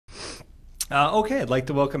Okay, I'd like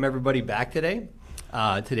to welcome everybody back today.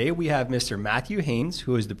 Today we have Mr. Mathew Haynes,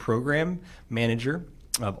 who is the Program Manager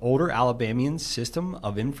of Older Alabamians System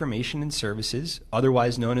of Information and Services,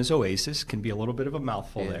 otherwise known as OASIS. Can be a little bit of a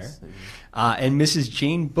mouthful there. And Mrs.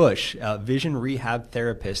 Jane Bush, Vision Rehab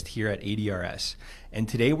Therapist here at ADRS. And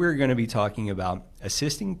today we're going to be talking about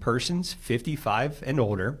assisting persons 55 and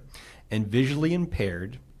older and visually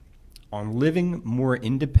impaired on living more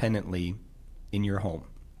independently in your home.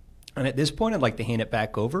 And at this point, I'd like to hand it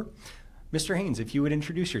back over. Mr. Haynes, if you would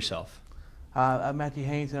introduce yourself. I'm Mathew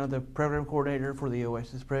Haynes, and I'm the program coordinator for the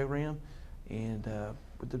OASIS program and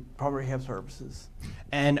with the Primary Rehab Services.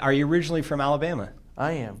 And are you originally from Alabama?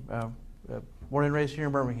 I am. Born and raised here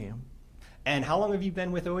in Birmingham. And how long have you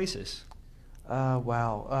been with OASIS?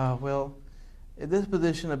 Wow. Well, in this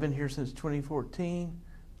position, I've been here since 2014,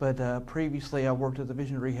 but previously I worked as a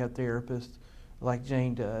vision rehab therapist like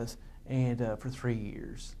Jane does, and for 3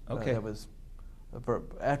 years. Okay. That was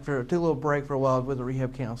after I took a little break for a while with a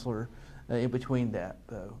rehab counselor in between that,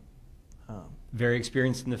 though. Very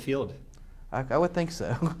experienced in the field. I would think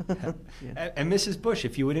so. Yeah. And Mrs. Bush,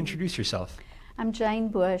 if you would introduce yourself. I'm Jane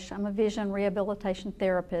Bush. I'm a vision rehabilitation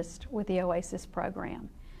therapist with the OASIS program.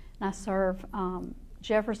 And I serve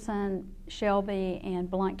Jefferson, Shelby, and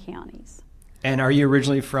Blount counties. And are you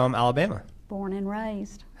originally from Alabama? Born and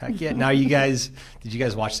raised. Heck yeah. Now did you guys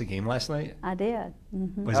watch the game last night? I did.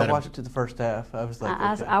 Mm-hmm. I watched it to the first half. I was like,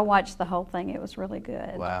 okay. I watched the whole thing. It was really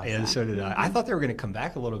good. Wow. Yeah, so did I. I thought they were going to come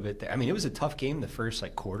back a little bit there. I mean, it was a tough game the first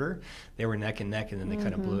quarter. They were neck and neck, and then they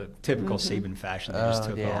kind of blew it. Typical Saban fashion. They just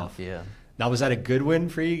took off. Yeah. Now, was that a good win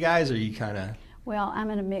for you guys, or you kind of? Well, I'm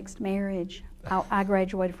in a mixed marriage. I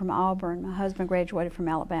graduated from Auburn. My husband graduated from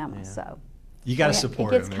Alabama, so. You got to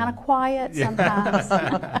support him. It gets kind of quiet sometimes.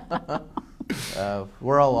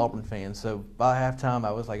 We're all Auburn fans, so by halftime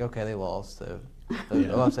I was like, okay, they lost. So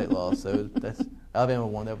Ohio State lost. So that's Alabama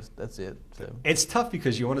won. That's it. So it's tough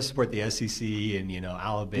because you want to support the SEC and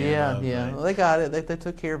Alabama. Yeah. Well, they got it. They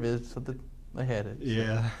took care of it. So they had it. So.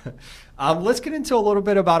 Yeah. Let's get into a little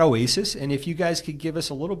bit about OASIS, and if you guys could give us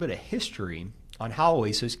a little bit of history on how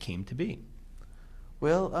OASIS came to be.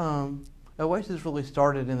 Well, OASIS really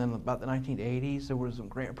started in about the 1980s. There were some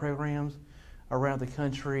grant programs around the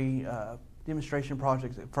country. Demonstration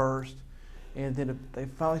projects at first, and then they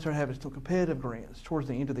finally started having some competitive grants towards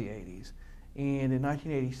the end of the 80s. And in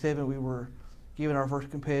 1987, we were given our first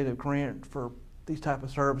competitive grant for these type of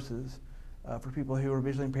services for people who were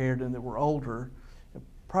visually impaired and that were older.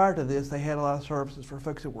 Prior to this, they had a lot of services for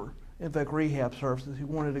folks that were in fact rehab services who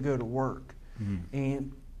wanted to go to work.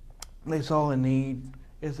 And they saw a need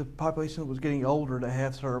as the population was getting older to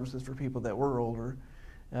have services for people that were older.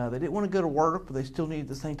 They didn't want to go to work, but they still needed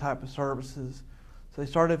the same type of services. So they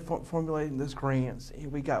started formulating these grants. And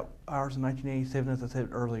we got ours in 1987, as I said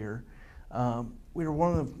earlier. We were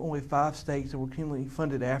one of the only 5 states that were cumulatively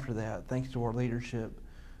funded after that, thanks to our leadership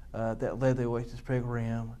that led the OASIS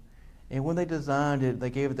program. And when they designed it, they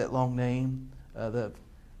gave it that long name, the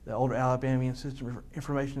Older Alabamians System of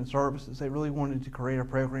Information and Services. They really wanted to create a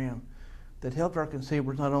program that helped our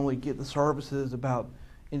consumers not only get the services about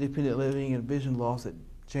independent living and vision loss that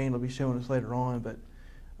Jane will be showing us later on,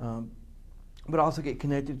 but also get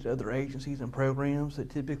connected to other agencies and programs that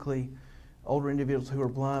typically older individuals who are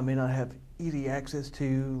blind may not have easy access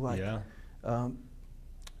to, like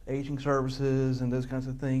aging services and those kinds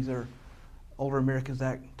of things. That are Older Americans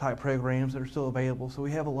Act type programs that are still available. So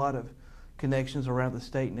we have a lot of connections around the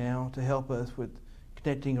state now to help us with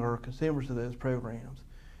connecting our consumers to those programs.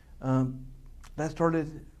 That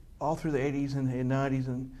started all through the 80s and 90s,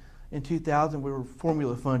 and in 2000, we were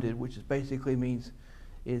formula funded, which basically means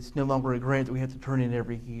it's no longer a grant that we have to turn in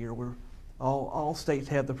every year. All states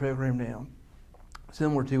have the program now,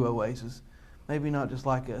 similar to OASIS. Maybe not just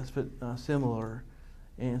like us, but similar.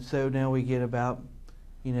 And so now we get about,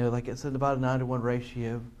 like I said, about a 9-to-1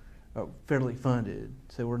 ratio federally funded.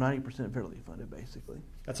 So we're 90% federally funded, basically.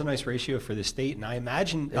 That's a nice ratio for the state. And I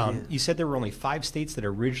imagine you said there were only 5 states that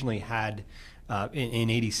originally had in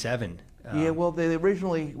 87. Yeah, well, they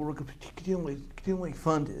originally were continually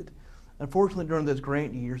funded. Unfortunately, during those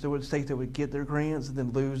grant years, there were states that would get their grants and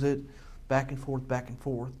then lose it, back and forth.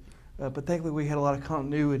 But thankfully, we had a lot of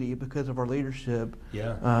continuity because of our leadership.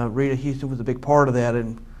 Yeah. Rita Houston was a big part of that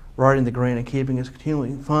in writing the grant and keeping us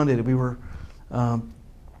continually funded. We were,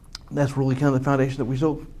 that's really kind of the foundation that we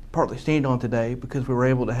still partly stand on today, because we were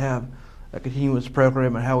able to have a continuous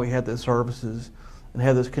program and how we had those services and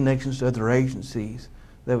have those connections to other agencies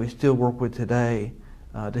that we still work with today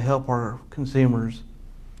to help our consumers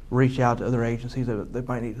reach out to other agencies that they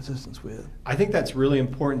might need assistance with. I think that's really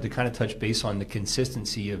important to kind of touch base on the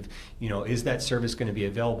consistency of, is that service going to be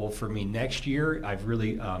available for me next year? I've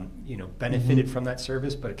really, benefited from that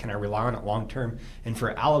service, but can I rely on it long term? And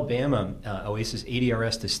for Alabama, OASIS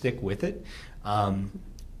ADRS to stick with it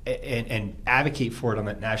and advocate for it on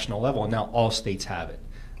that national level, and now all states have it.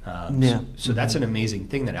 So that's an amazing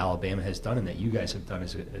thing that Alabama has done and that you guys have done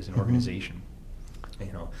as an organization.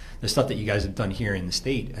 The stuff that you guys have done here in the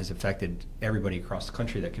state has affected everybody across the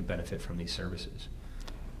country that could benefit from these services.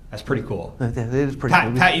 That's pretty cool. It is pretty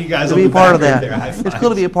cool. Pat, you guys to will be a part of that. It's cool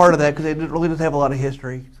to be a part of that because it really does have a lot of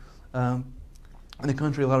history. In the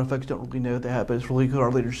country, a lot of folks don't really know that, but it's really cool.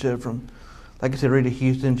 Our leadership from, like I said, Rita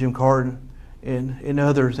Houston, Jim Carden, and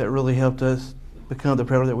others that really helped us become the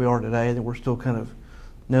program that we are today, and we're still kind of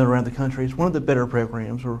known around the country. It's one of the better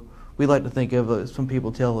programs, or we like to think of it, some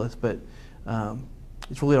people tell us, but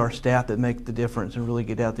it's really our staff that make the difference and really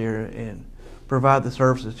get out there and provide the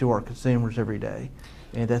services to our consumers every day.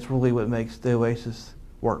 And that's really what makes the OASIS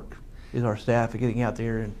work, is our staff getting out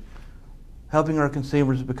there and helping our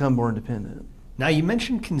consumers become more independent. Now, you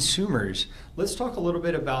mentioned consumers. Let's talk a little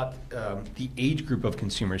bit about the age group of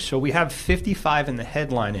consumers. So we have 55 in the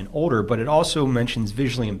headline and older, but it also mentions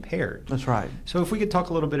visually impaired. That's right. So if we could talk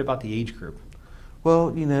a little bit about the age group.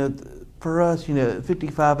 Well, for us,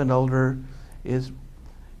 55 and older is,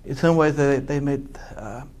 in some ways, they made,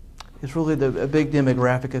 it's really a big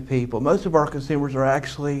demographic of people. Most of our consumers are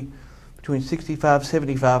actually between 65,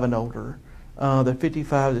 75 and older. The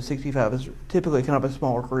 55 to 65 is typically kind of a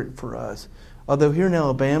smaller group for us. Although here in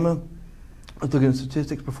Alabama, I was looking at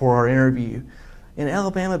statistics before our interview. In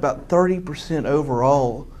Alabama, about 30%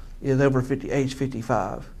 overall is over age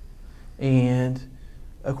 55. And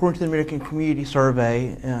according to the American Community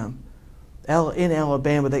Survey, in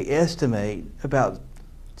Alabama, they estimate about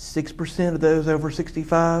 6% of those over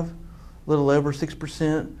 65, a little over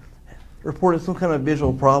 6%, reported some kind of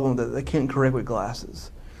visual problem that they can't correct with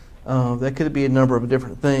glasses. That could be a number of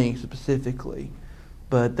different things specifically,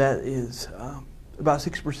 but that is about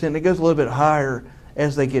 6%. It goes a little bit higher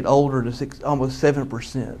as they get older to almost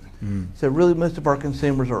 7%. So really most of our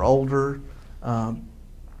consumers are older,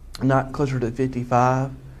 not closer to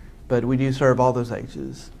 55, but we do serve all those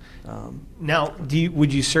ages. Now,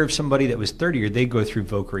 would you serve somebody that was 30 or they go through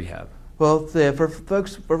voc rehab? Well, for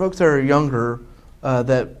folks that are younger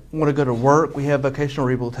that want to go to work, we have vocational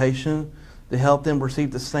rehabilitation to help them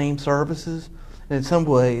receive the same services. And in some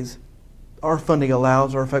ways, our funding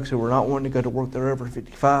allows our folks who are not wanting to go to work that are over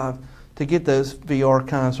 55 to get those VR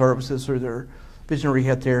kind of services through their vision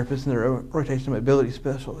rehab therapists and their rotational mobility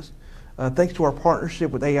specialists. Thanks to our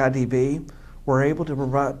partnership with AIDB, we're able to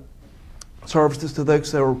provide services to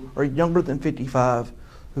those that are younger than 55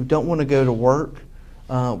 who don't want to go to work.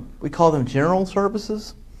 We call them general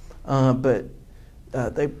services, but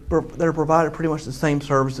they're provided pretty much the same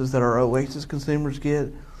services that our OASIS consumers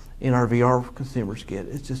get and our VR consumers get.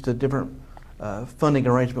 It's just a different funding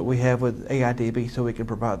arrangement we have with AIDB so we can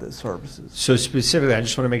provide those services. So specifically, I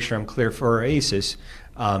just want to make sure I'm clear for OASIS,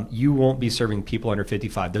 you won't be serving people under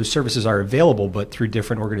 55. Those services are available, but through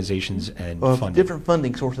different organizations and funding. Different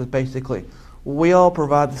funding sources, basically. We all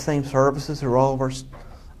provide the same services through all of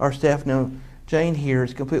our staff. Now, Jane here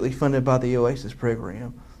is completely funded by the OASIS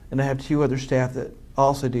program, and I have 2 other staff that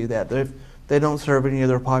also do that. They don't serve any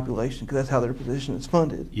other population because that's how their position is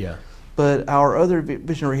funded. Yeah. But our other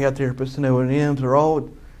vision rehab therapists and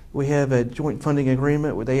O&Ms we have a joint funding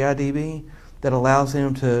agreement with AIDB that allows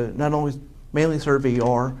them to not only mainly serve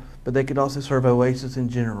VR, but they could also serve OASIS in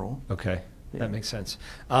general. Okay, that makes sense.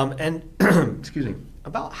 And excuse me,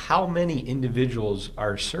 about how many individuals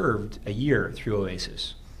are served a year through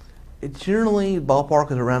OASIS? It generally,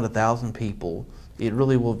 ballpark is around 1,000 people. It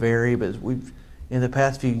really will vary, but in the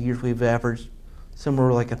past few years, we've averaged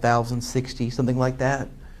somewhere like 1,060, something like that,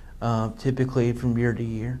 typically from year to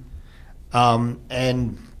year.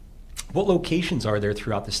 And what locations are there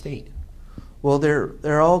throughout the state? Well,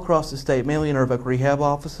 they're all across the state, mainly in our voc rehab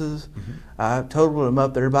offices. I totaled them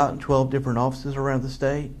up. They're about in 12 different offices around the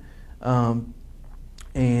state.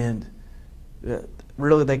 And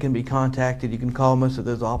really, they can be contacted. You can call most of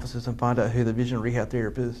those offices and find out who the vision rehab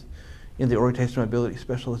therapist and the orientation mobility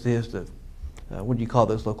specialist is when you call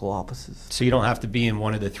those local offices. So you don't have to be in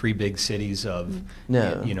one of the 3 big cities of,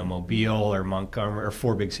 Mobile or Montgomery, or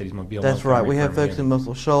 4 big cities, Mobile, That's Montgomery, right. We have folks in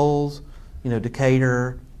Muscle Shoals,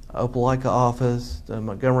 Decatur, Opelika office, the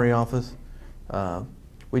Montgomery office.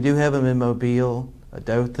 We do have them in Mobile,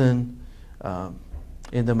 Dothan,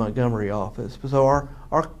 in the Montgomery office. So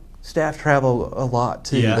our staff travel a lot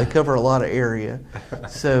too. Yeah. They cover a lot of area.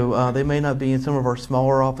 So they may not be in some of our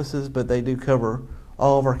smaller offices, but they do cover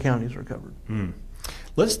all of our counties are covered.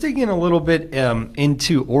 Let's dig in a little bit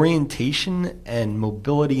into orientation and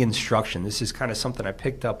mobility instruction. This is kind of something I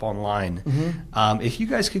picked up online. If you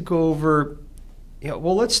guys could go over,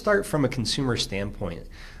 well, let's start from a consumer standpoint.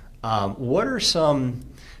 What are some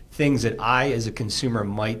things that I, as a consumer,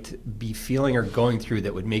 might be feeling or going through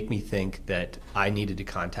that would make me think that I needed to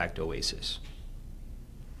contact OASIS?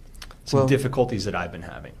 Some difficulties that I've been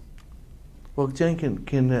having. Well, Jen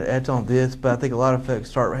can add on this, but I think a lot of folks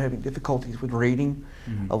start having difficulties with reading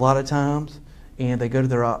a lot of times, and they go to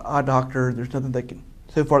their eye doctor. There's nothing they can,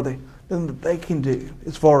 nothing that they can do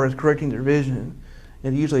as far as correcting their vision.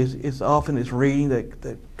 And usually it's often reading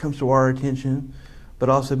that comes to our attention, but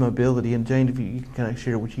also mobility. And Jane, if you can kind of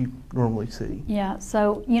share what you normally see. Yeah,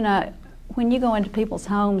 so, when you go into people's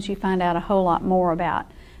homes, you find out a whole lot more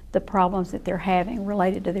about the problems that they're having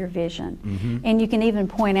related to their vision. And you can even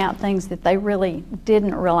point out things that they really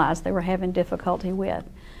didn't realize they were having difficulty with.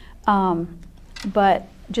 But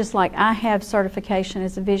just like I have certification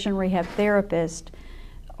as a vision rehab therapist,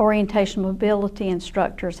 orientation mobility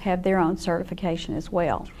instructors have their own certification as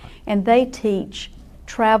well. And they teach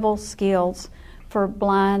travel skills for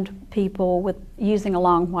blind people with using a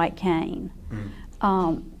long white cane.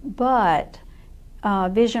 But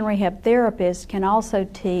vision rehab therapists can also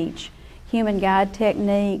teach human guide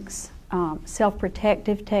techniques,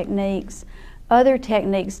 self-protective techniques, other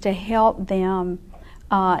techniques to help them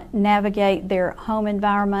navigate their home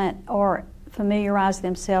environment or familiarize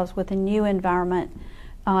themselves with a new environment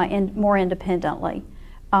more independently.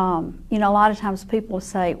 A lot of times people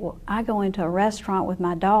say, well, I go into a restaurant with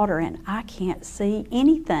my daughter and I can't see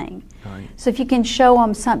anything. Right. So if you can show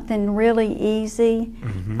them something really easy,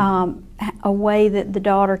 a way that the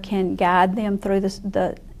daughter can guide them through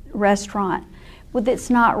the restaurant, it's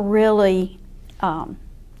not really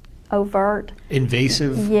overt.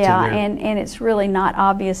 Invasive. Yeah, and it's really not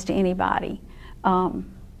obvious to anybody.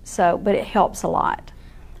 But it helps a lot.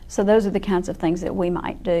 So those are the kinds of things that we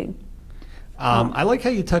might do. I like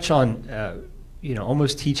how you touch on,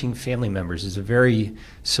 almost teaching family members is a very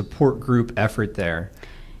support group effort there,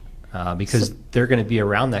 because they're going to be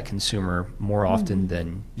around that consumer more often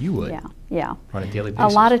than you would. Yeah. On a daily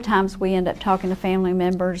basis. A lot of times we end up talking to family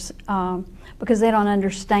members because they don't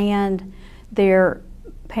understand their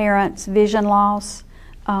parents' vision loss.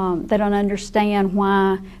 They don't understand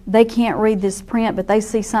why they can't read this print, but they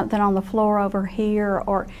see something on the floor over here.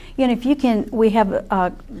 Or, we have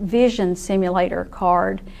a vision simulator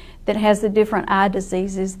card that has the different eye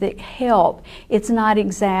diseases that help. It's not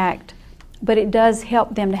exact, but it does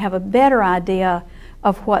help them to have a better idea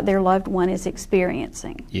of what their loved one is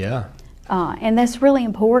experiencing. Yeah. And that's really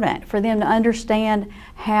important for them to understand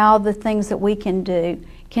how the things that we can do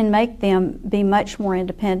can make them be much more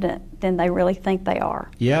independent than they really think they are.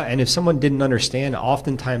 Yeah, and if someone didn't understand,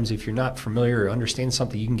 oftentimes if you're not familiar or understand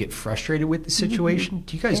something, you can get frustrated with the situation.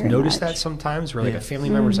 Do you guys notice that sometimes, where like a family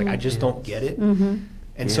member's like, I just don't get it?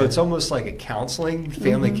 And so it's almost like a counseling,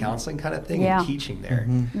 family counseling kind of thing, and teaching there.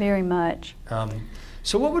 Very much.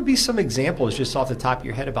 So what would be some examples, just off the top of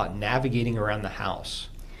your head, about navigating around the house?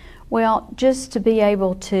 Well, just to be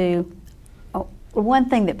able to, one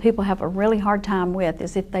thing that people have a really hard time with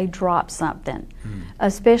is if they drop something,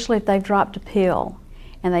 especially if they've dropped a pill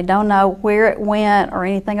and they don't know where it went or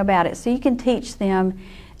anything about it. So you can teach them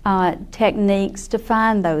techniques to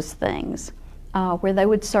find those things, where they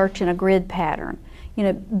would search in a grid pattern.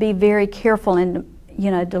 Be very careful and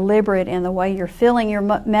deliberate in the way you're filling your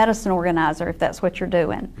medicine organizer, if that's what you're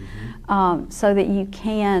doing, so that you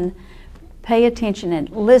can pay attention and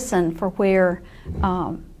listen for where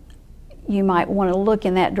you might want to look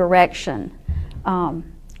in that direction.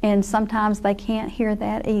 And sometimes they can't hear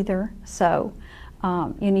that either, so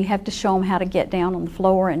you have to show them how to get down on the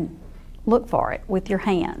floor and look for it with your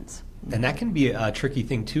hands. And that can be a tricky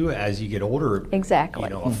thing too as you get older. Exactly.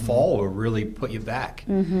 A fall will really put you back.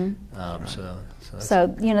 So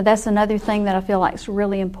that's another thing that I feel like is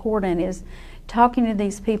really important, is talking to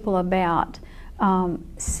these people about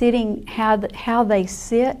sitting, how they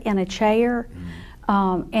sit in a chair,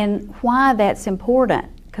 and why that's important,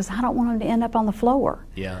 because I don't want them to end up on the floor.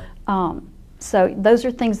 Yeah. So those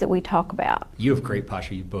are things that we talk about. You have great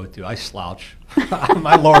posture, you both do. I slouch.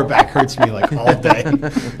 My lower back hurts me like all day.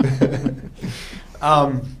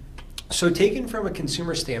 So taken from a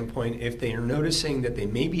consumer standpoint, if they are noticing that they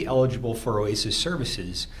may be eligible for OASIS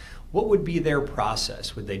services, what would be their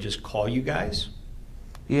process? Would they just call you guys?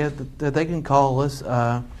 Yeah, they can call us.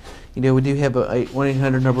 We do have a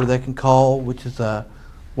 1-800 number they can call, which is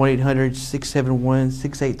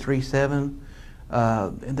 1-800-671-6837.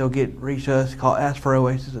 And they'll reach us, ask for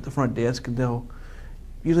OASIS at the front desk, and they'll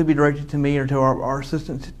usually be directed to me or to our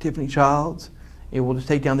assistant, Tiffany Childs. And we'll just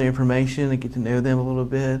take down their information and get to know them a little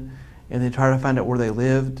bit, and then try to find out where they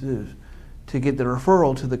live to get the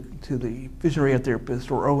referral to the vision rehab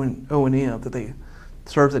therapist or O&M that they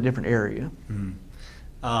serves a different area.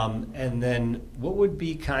 And then what would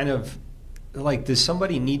be kind of like, does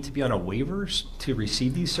somebody need to be on a waiver to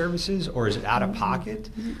receive these services, or is it out of pocket,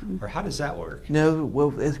 or how does that work? No,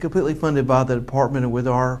 well, it's completely funded by the department and with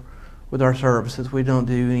our services. We don't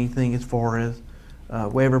do anything as far as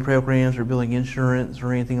waiver programs or billing insurance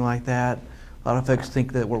or anything like that. A lot of folks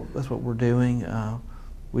think that that's what we're doing.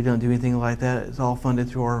 We don't do anything like that. It's all funded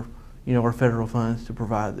through our federal funds to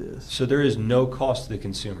provide this. So there is no cost to the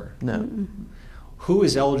consumer? No. Who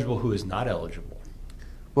is eligible, who is not eligible?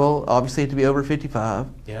 Well, obviously you have to be over 55,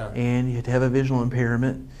 and you have to have a visual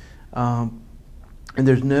impairment. And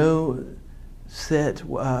there's no set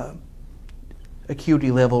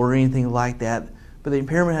acuity level or anything like that, but the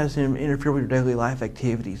impairment has to interfere with your daily life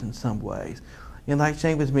activities in some ways. And like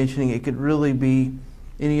Shane was mentioning, it could really be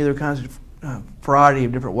any other kinds of variety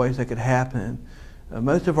of different ways that could happen.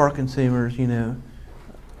 Most of our consumers,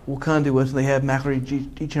 will come to us and they have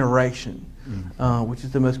macular degeneration, which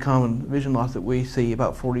is the most common vision loss that we see.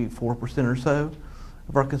 About 44% or so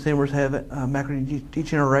of our consumers have macular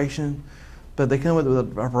degeneration, but they come with a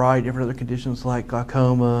variety of different other conditions like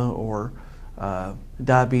glaucoma or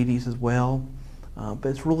diabetes as well. But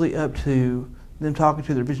it's really up to them talking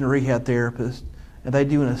to their vision rehab therapist, and they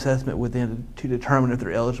do an assessment with them to determine if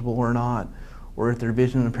they're eligible or not, or if their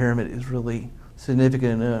vision impairment is really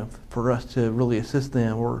significant enough for us to really assist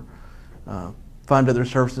them or find other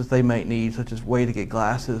services they might need, such as way to get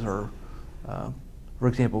glasses or, for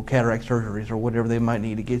example, cataract surgeries or whatever they might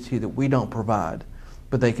need to get to that we don't provide,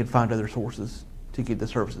 but they could find other sources to get the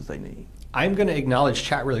services they need. I'm going to acknowledge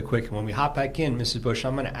chat really quick, and when we hop back in, Mrs. Bush,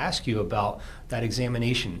 I'm going to ask you about that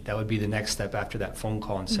examination. That would be the next step after that phone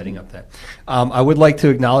call and setting up that. I would like to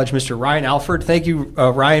acknowledge Mr. Ryan Alford. Thank you,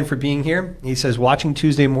 Ryan, for being here. He says, watching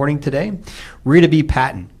Tuesday morning today. Rita B.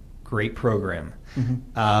 Patton, great program.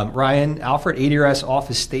 Ryan Alford, ADRS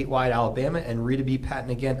office statewide, Alabama, and Rita B. Patton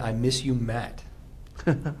again, I miss you, Matt.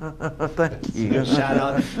 Thank you. Shout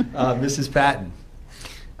out, Mrs. Patton.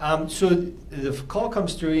 So the call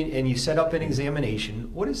comes through and you set up an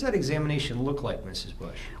examination. What does that examination look like, Mrs.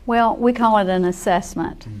 Bush? Well, we call it an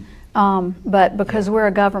assessment, but because we're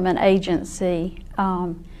a government agency,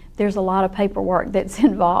 there's a lot of paperwork that's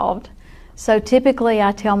involved. So typically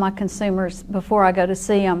I tell my consumers before I go to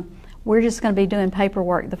see them, we're just going to be doing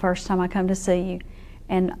paperwork the first time I come to see you.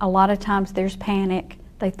 And a lot of times there's panic.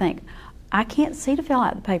 They think, I can't see to fill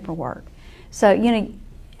out the paperwork. So,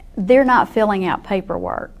 they're not filling out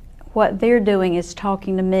paperwork. What they're doing is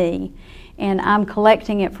talking to me, and I'm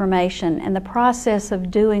collecting information. And the process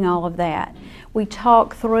of doing all of that, we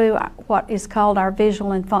talk through what is called our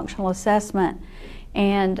visual and functional assessment,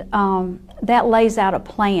 and that lays out a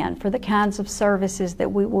plan for the kinds of services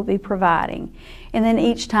that we will be providing. And then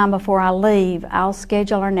each time before I leave, I'll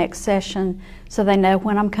schedule our next session so they know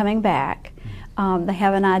when I'm coming back. They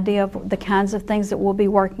have an idea of the kinds of things that we'll be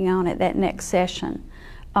working on at that next session.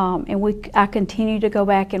 And I continue to go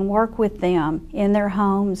back and work with them in their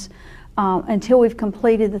homes until we've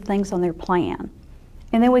completed the things on their plan.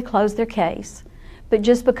 And then we close their case. But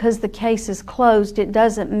just because the case is closed, it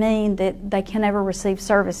doesn't mean that they can never receive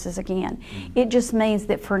services again. It just means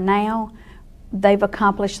that for now, they've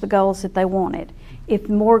accomplished the goals that they wanted. If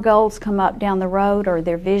more goals come up down the road, or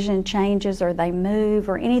their vision changes, or they move,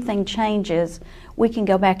 or anything changes, we can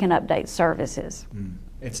go back and update services.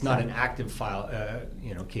 It's not an active file,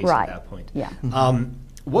 case right. At that point. Yeah.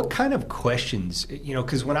 What kind of questions,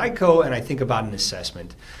 because when I go and I think about an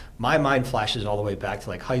assessment, my mind flashes all the way back to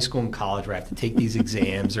like high school and college where I have to take these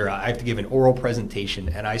exams or I have to give an oral presentation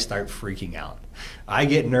and I start freaking out. I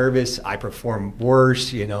get nervous, I perform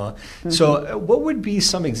worse, So what would be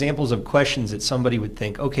some examples of questions that somebody would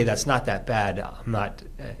think, okay, that's not that bad, I'm not,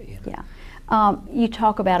 Yeah. You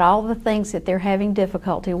talk about all the things that they're having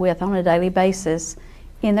difficulty with on a daily basis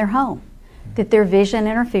in their home, that their vision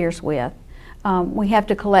interferes with. We have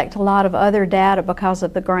to collect a lot of other data because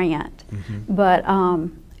of the grant. But,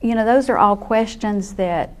 those are all questions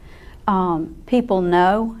that people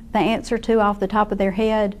know the answer to off the top of their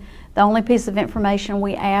head. The only piece of information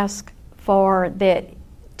we ask for that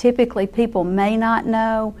typically people may not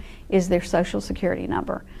know is their Social Security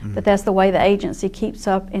number. But that's the way the agency keeps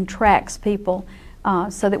up and tracks people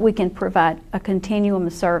so that we can provide a continuum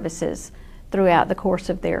of services throughout the course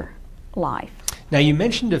of their life. Now, you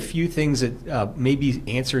mentioned a few things that may be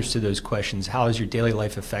answers to those questions. How is your daily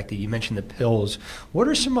life affected? You mentioned the pills. What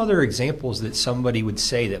are some other examples that somebody would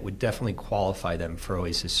say that would definitely qualify them for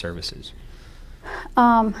OASIS services?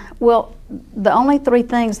 Well, the only three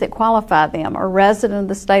things that qualify them are resident of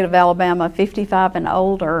the state of Alabama, 55 and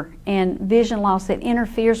older, and vision loss that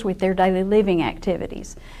interferes with their daily living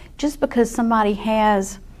activities. Just because somebody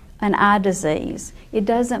has an eye disease, it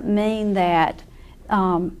doesn't mean that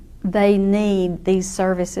they need these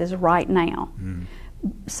services right now.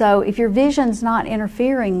 So if your vision's not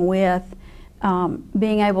interfering with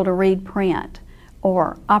being able to read print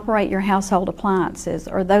or operate your household appliances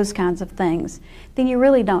or those kinds of things, then you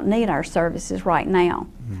really don't need our services right now.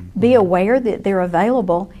 Be aware that they're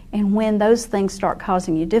available, and when those things start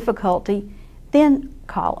causing you difficulty, then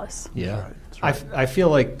call us. Yeah. That's right. I feel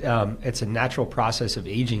like it's a natural process of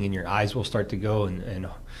aging, and your eyes will start to go, and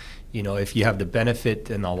you know, if you have the benefit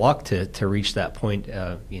and the luck to reach that point,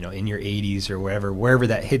 you know, in your 80s or wherever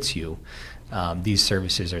that hits you, these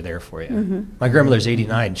services are there for you. My grandmother's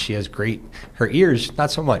 89. She has great, her ears,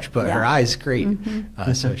 not so much, but her eyes, great.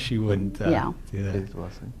 So she wouldn't do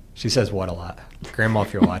that. She says what a lot. Grandma,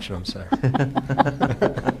 if you're watching, I'm sorry.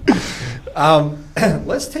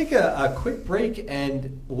 Let's take a quick break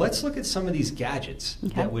and let's look at some of these gadgets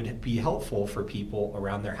that would be helpful for people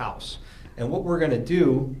around their house. And what we're going to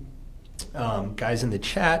do, guys in the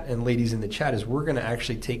chat and ladies in the chat, is we're going to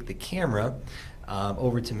actually take the camera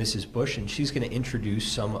over to Mrs. Bush, and she's going to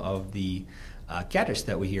introduce some of the gadgets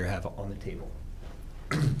that we here have on the table.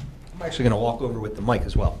 I'm actually going to walk over with the mic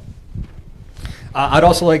as well. I'd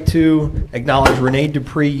also like to acknowledge Renee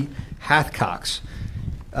Dupree Hathcox.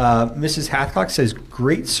 Mrs. Hathcox says,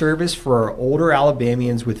 great service for our older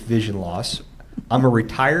Alabamians with vision loss. I'm a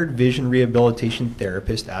retired vision rehabilitation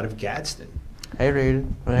therapist out of Gadsden. Hey, Rita.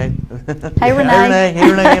 Hey, Hey, Renee. Hey,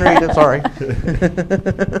 Renee and Rita. Sorry.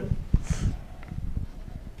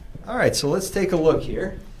 All right, so let's take a look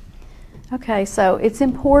here. Okay, so it's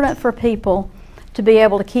important for people to be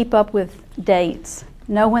able to keep up with dates,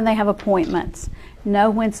 know when they have appointments, know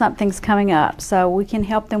when something's coming up, so we can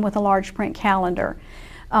help them with a large print calendar.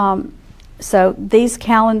 So these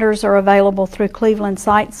calendars are available through Cleveland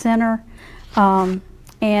Sight Center,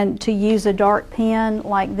 and to use a dark pen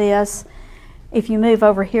like this, if you move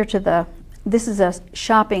over here to this is a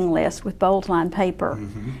shopping list with bold line paper,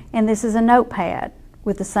 and this is a notepad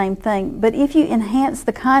with the same thing. But if you enhance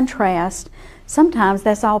the contrast, sometimes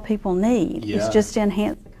that's all people need. It's just to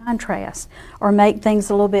enhance the contrast or make things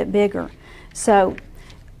a little bit bigger. So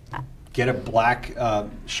get a black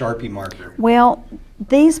Sharpie marker. Well,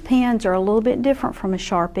 these pens are a little bit different from a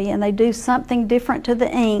Sharpie, and they do something different to the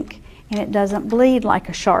ink, and it doesn't bleed like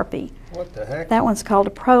a Sharpie. What the heck? That one's called a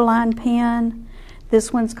Proline pen.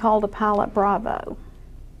 This one's called a Pilot Bravo.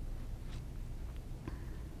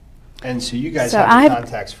 And so you guys have the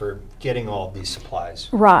contacts for getting all of these supplies.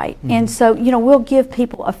 Right. And so, you know, we'll give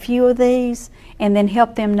people a few of these and then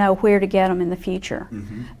help them know where to get them in the future.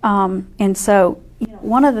 And so, you know,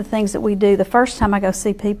 one of the things that we do the first time I go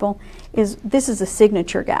see people is this is a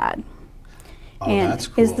signature guide. Oh, and that's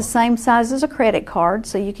cool. It's the same size as a credit card,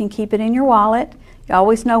 so you can keep it in your wallet. You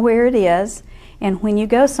always know where it is. And when you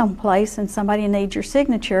go someplace and somebody needs your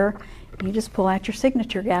signature, you just pull out your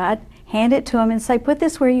signature guide, hand it to them and say, put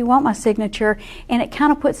this where you want my signature, and it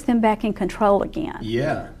kind of puts them back in control again.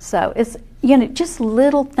 Yeah. So it's, you know, just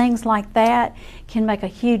little things like that can make a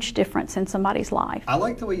huge difference in somebody's life. I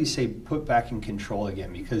like the way you say put back in control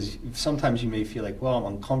again, because sometimes you may feel like, well,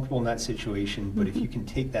 I'm uncomfortable in that situation, but if you can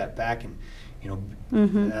take that back and, you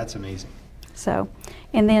know, that's amazing. So,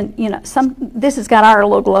 and then, you know, this has got our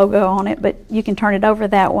little logo on it, but you can turn it over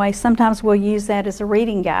that way. Sometimes we'll use that as a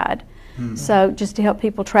reading guide. So just to help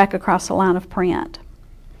people track across a line of print.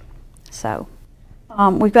 So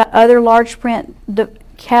we've got other large print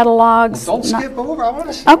catalogs. Well, don't skip over. I want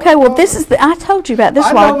to see. Okay, well, this is I told you about this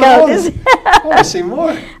a while ago. I want to see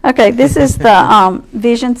more. Okay, this is the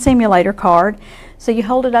vision simulator card. So you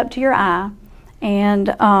hold it up to your eye,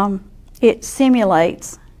 and it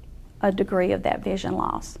simulates a degree of that vision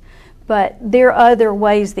loss. But there are other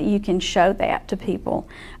ways that you can show that to people.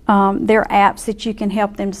 There are apps that you can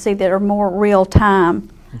help them to see that are more real time,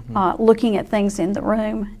 looking at things in the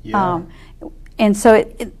room. Yeah. And so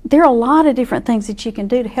there are a lot of different things that you can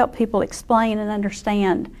do to help people explain and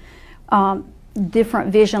understand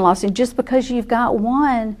different vision loss. And just because you've got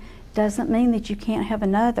one doesn't mean that you can't have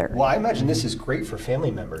another. Well, I imagine this is great for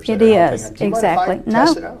family members. It is, Do you exactly. mind if I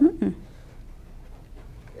test it out?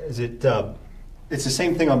 Is it? It's the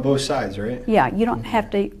same thing on both sides, right? Yeah, you don't have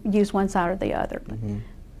to use one side or the other.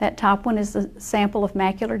 That top one is the sample of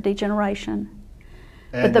macular degeneration.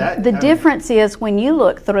 But the difference is when you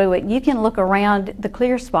look through it, you can look around the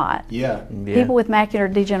clear spot. Yeah. People with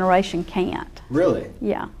macular degeneration can't. Really?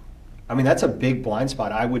 Yeah. I mean, that's a big blind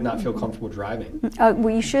spot. I would not feel comfortable driving. Well,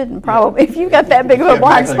 you shouldn't probably. If you've got that big of a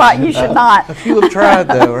blind spot, you should not. A few have tried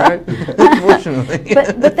though, right? Unfortunately.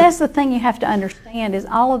 But that's the thing you have to understand is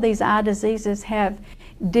all of these eye diseases have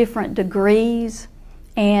different degrees.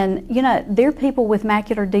 And, you know, there are people with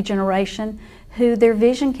macular degeneration who their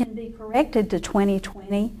vision can be corrected to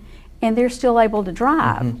 20/20 and they're still able to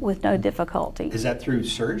drive with no difficulty. Is that through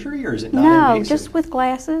surgery or is it No, non-invasive? just with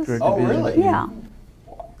glasses. Oh, really? Yeah.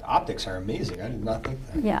 Optics are amazing. I did not think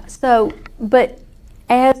that. Yeah. So, but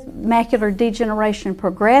as macular degeneration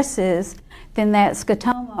progresses, then that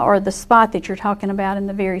scotoma or the spot that you're talking about in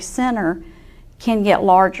the very center can get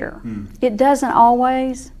larger. It doesn't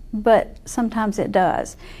always, but sometimes it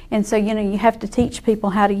does. And so, you know, you have to teach people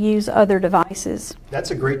how to use other devices.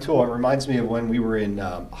 That's a great tool. It reminds me of when we were in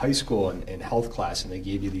high school in health class and they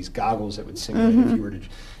gave you these goggles that would simulate if you were to,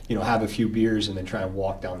 you know, have a few beers and then try and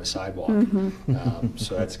walk down the sidewalk.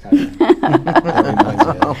 So that's kind of, that reminds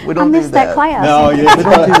me of. We don't I missed that class. No, We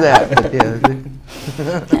don't do that. But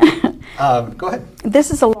yeah. Go ahead.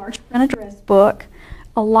 This is a large print address book.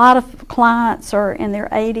 A lot of clients are in their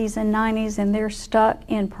 80s and 90s and they're stuck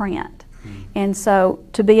in print. And so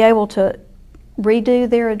to be able to redo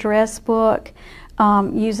their address book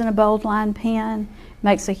using a bold line pen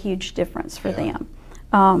makes a huge difference for them.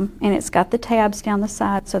 And it's got the tabs down the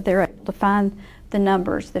side so they're able to find the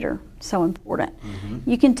numbers that are so important.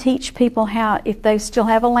 You can teach people how, if they still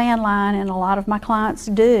have a landline, and a lot of my clients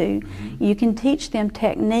do, you can teach them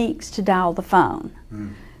techniques to dial the phone.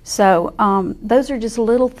 So those are just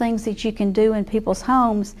little things that you can do in people's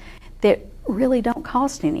homes that really don't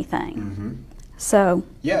cost anything. So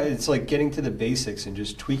yeah, it's like getting to the basics and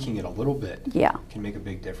just tweaking it a little bit. Yeah. Can make a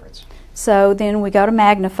big difference. So then we go to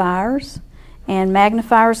magnifiers, and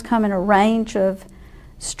magnifiers come in a range of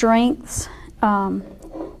strengths.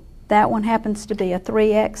 That one happens to be a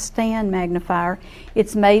 3x stand magnifier.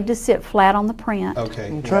 It's made to sit flat on the print.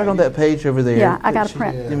 Okay. Try it on that page over there. Yeah, I got a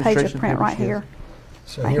print, page of Demonstration print right page, here.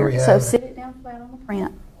 So Right here we here. have. So sit it down flat on the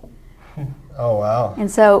print. Oh wow. And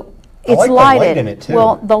so I it's like the light lighted. in it, too.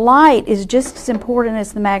 Well, the light is just as important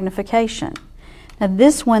as the magnification. Now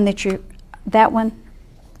this one that one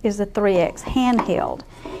is a 3x handheld.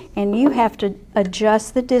 And you have to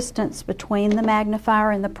adjust the distance between the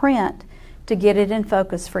magnifier and the print to get it in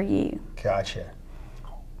focus for you. Gotcha.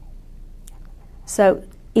 So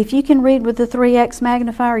if you can read with the 3x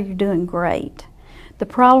magnifier, you're doing great. The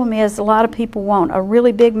problem is a lot of people want a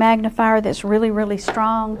really big magnifier that's really, really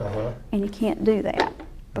strong, and you can't do that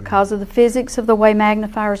because of the physics of the way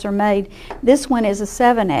magnifiers are made. This one is a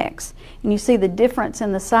 7x, and you see the difference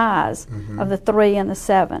in the size of the 3 and the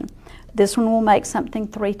 7. This one will make something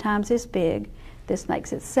 3 times as big. This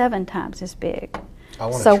makes it 7 times as big. I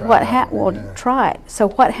want to So try what that. well, try it. So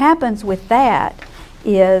what happens with that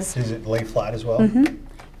is Does it lay flat as well?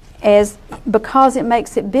 because it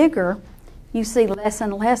makes it bigger, you see less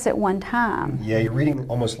and less at one time. Yeah, you're reading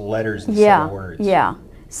almost letters instead of words. Yeah.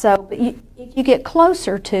 So but if you get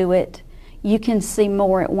closer to it, you can see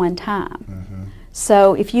more at one time.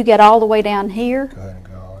 So if you get all the way down here, Go ahead and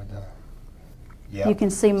go. Yeah. you can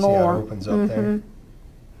see more. See how it opens up there?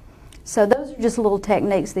 So those are just little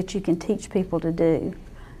techniques that you can teach people to do.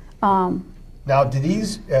 Now, do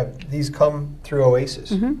these come through OASIS?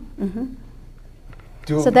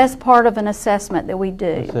 So that's part of an assessment that we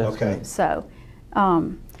do. Okay. So,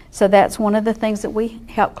 so that's one of the things that we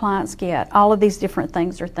help clients get. All of these different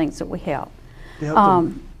things are things that we help.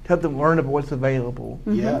 To help them learn about what's available.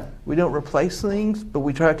 Yeah. We don't replace things, but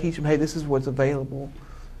we try to teach them, hey, this is what's available,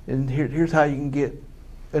 and here's how you can get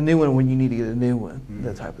a new one when you need to get a new one,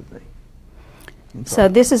 that type of thing. So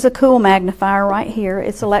this is a cool magnifier right here.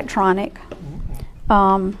 It's electronic.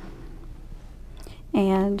 And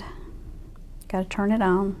got to turn it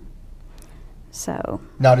on. So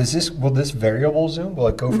Now, will this variable zoom? Will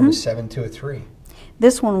it go from a 7 to a 3?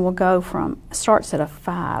 this one will go from, starts at a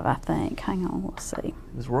 5, I think. Hang on, we'll see. It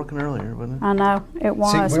was working earlier, wasn't it? I know, it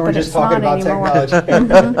was, See, we were but just it's talking not about anymore.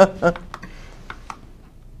 technology.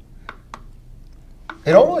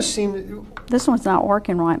 It almost seemed, This one's not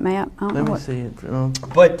working right, Matt. I don't know Let me what. see it.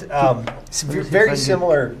 but it's see if I very can-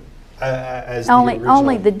 similar as the Only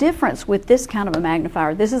original. the difference with this kind of a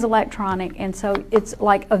magnifier, this is electronic, and so it's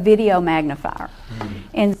like a video magnifier.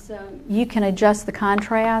 And so you can adjust the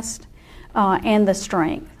contrast and the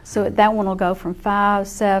strength. So that one will go from 5,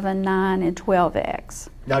 7, 9, and 12x.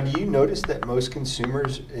 Now, do you notice that most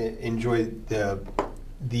consumers enjoy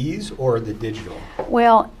these or the digital?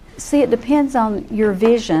 Well, see, it depends on your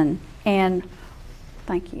vision and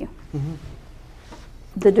Thank you.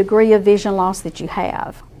 The degree of vision loss that you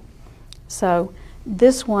have. So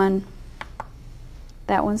this one,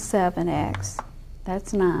 that one's 7x,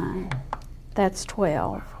 that's 9, that's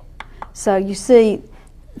 12. So you see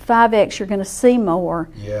 5x, you're going to see more,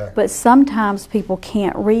 but sometimes people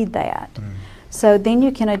can't read that. So then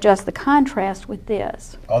you can adjust the contrast with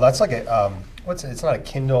this. Oh, that's like a, it's not a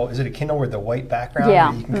Kindle, is it a Kindle with the white background?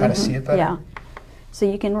 Yeah. You can kind of see it better? Yeah. So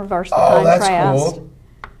you can reverse the contrast. That's cool.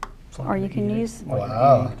 Or you can use,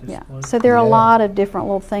 Wow. yeah. So there are a lot of different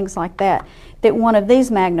little things like that one of these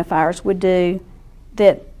magnifiers would do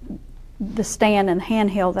that the stand and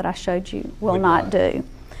handheld that I showed you will not do.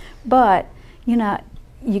 But, you know,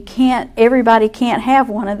 everybody can't have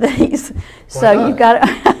one of these. So you've got to.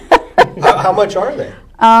 How much are they?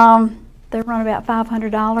 They run about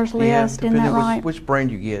 $500 list, isn't that right? Which brand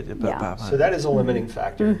you get, about 500. So that is a limiting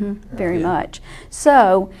factor. Very much.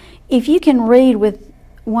 So if you can read with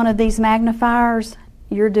one of these magnifiers,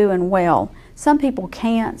 you're doing well. Some people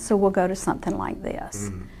can't, so we'll go to something like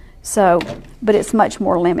this. So, but it's much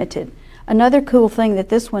more limited. Another cool thing that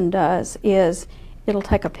this one does is it'll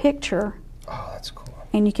take a picture. Oh, that's cool.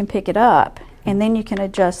 And you can pick it up, and then you can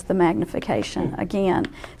adjust the magnification again.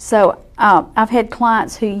 So I've had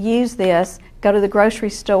clients who use this, go to the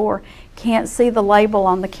grocery store, can't see the label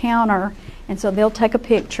on the counter, and so they'll take a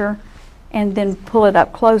picture and then pull it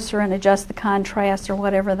up closer and adjust the contrast or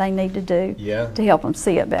whatever they need to do to help them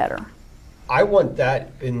see it better. I want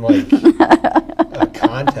that in like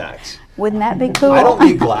contacts. Wouldn't that be cool? I don't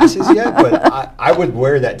need glasses yet, but I would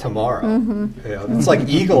wear that tomorrow. You know, it's like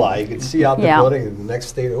eagle eye. You can see out the building in the next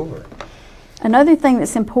state over. Another thing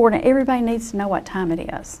that's important, everybody needs to know what time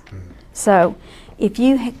it is. So if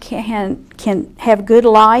you can have good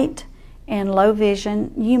light and low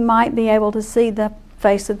vision, you might be able to see the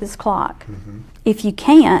face of this clock. If you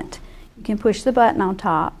can't, you can push the button on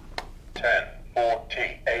top.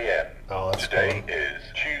 10:40 a.m. Today is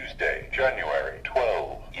Tuesday, January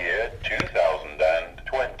 12, year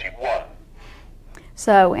 2021.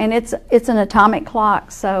 So, and it's an atomic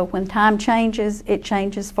clock, so when time changes, it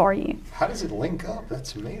changes for you. How does it link up?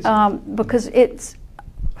 That's amazing. Because it's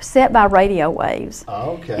set by radio waves.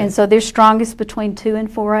 Oh, okay. And so they're strongest between 2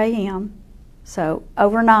 and 4 a.m. So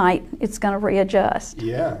overnight, it's going to readjust.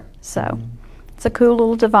 Yeah. So it's a cool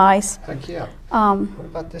little device. Heck yeah. What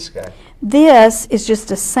about this guy? This is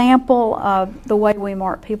just a sample of the way we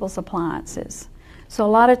mark people's appliances. So a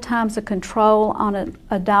lot of times a control on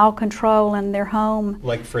a dial control in their home.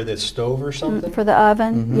 Like for the stove or something? For the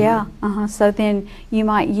oven, yeah. So then you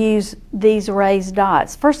might use these raised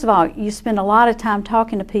dots. First of all, you spend a lot of time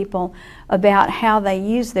talking to people about how they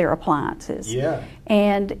use their appliances. Yeah.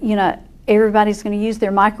 And, you know, everybody's going to use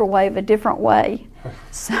their microwave a different way.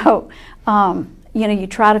 So, you know, you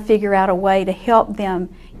try to figure out a way to help them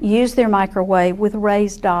use their microwave with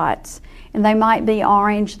raised dots. And they might be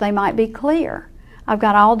orange, they might be clear. I've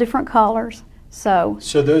got all different colors. So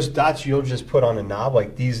those dots you'll just put on a knob,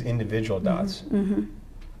 like these individual dots.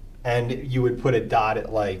 And you would put a dot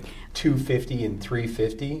at like 250 and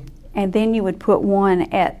 350? And then you would put one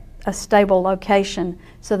at a stable location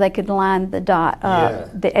so they could line the dot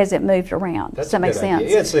up as it moved around. Does that make sense?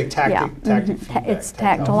 Yeah, it's like tactile feedback. It's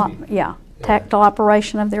tactile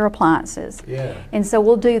operation of their appliances. Yeah. And so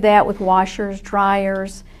we'll do that with washers,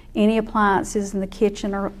 dryers, any appliances in the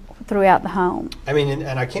kitchen or throughout the home. I mean,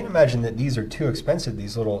 and I can't imagine that these are too expensive,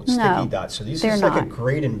 these little sticky dots. So these are just like a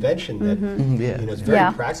great invention that you know, it's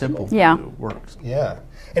very practical. Simple. It works. Yeah.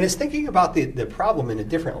 And it's thinking about the problem in a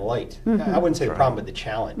different light. I wouldn't say the problem, but the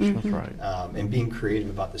challenge. That's right. And being creative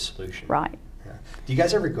about the solution. Right. Yeah. Do you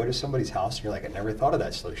guys ever go to somebody's house and you're like, I never thought of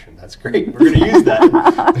that solution. That's great. We're going to use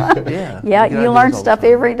that. Yeah, you learn stuff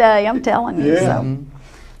every day, I'm telling you. Yeah. So.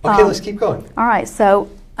 Okay, let's keep going. All right, so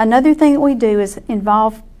another thing that we do is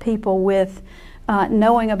involve people with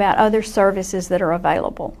knowing about other services that are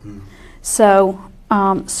available. So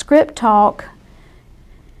Script Talk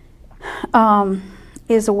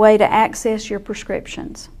is a way to access your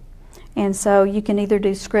prescriptions. And so you can either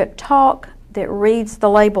do Script Talk that reads the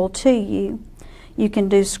label to you. You can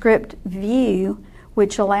do Script View,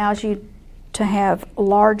 which allows you to have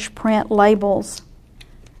large print labels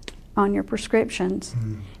on your prescriptions.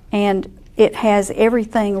 And it has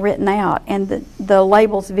everything written out, and the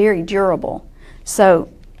label's very durable. So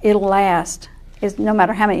it'll last no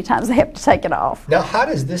matter how many times they have to take it off. Now, how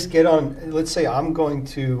does this get on? Let's say I'm going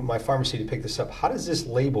to my pharmacy to pick this up. How does this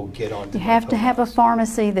label get on? You have to have a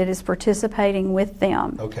pharmacy that is participating with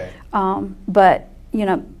them. Okay. But, you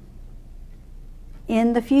know,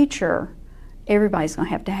 in the future, everybody's going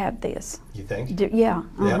to have this. You think? Yeah.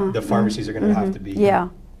 Yeah. The pharmacies are going to have to be. Yeah.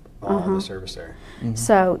 on the service area.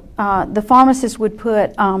 So the pharmacist would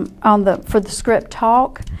put for the script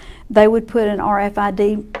talk, they would put an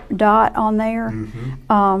RFID dot on there,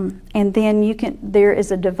 and then there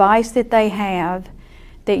is a device that they have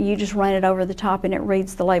that you just run it over the top and it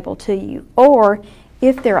reads the label to you. Or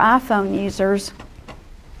if they're iPhone users,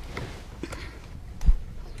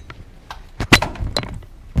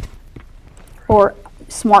 or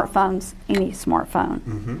smartphones, any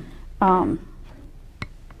smartphone.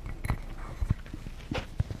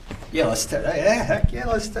 Yeah, let's test. Heck yeah,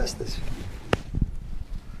 let's test this.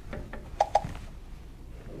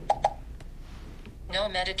 No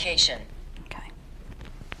medication. Okay.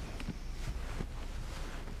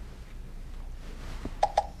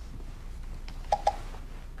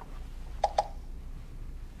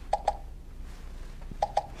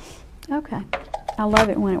 Okay. I love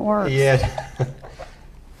it when it works. Yeah.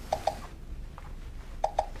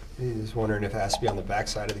 Just wondering if it has to be on the back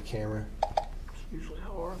side of the camera. Usually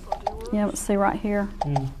how RFID works. Yeah, let's see right here.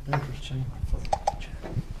 Interesting.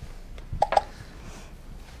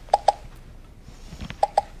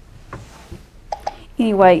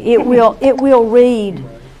 Anyway, it will read.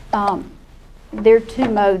 There are two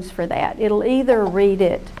modes for that. It'll either read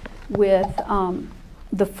it with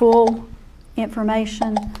the full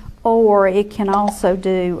information, or it can also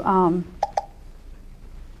do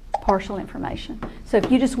partial information. So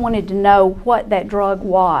if you just wanted to know what that drug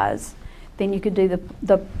was, then you could do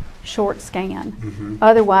the short scan.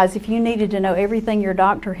 Otherwise, if you needed to know everything your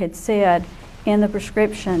doctor had said in the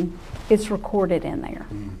prescription, it's recorded in there.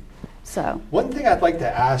 So one thing I'd like to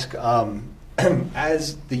ask,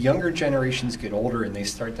 as the younger generations get older and they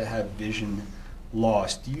start to have vision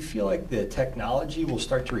loss, do you feel like the technology will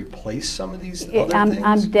start to replace some of these other things?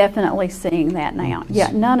 I'm definitely seeing that now.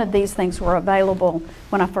 Yeah, none of these things were available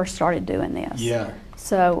when I first started doing this. Yeah.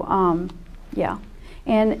 So, yeah.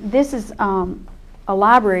 And this is a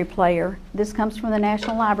library player. This comes from the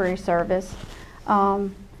National Library Service,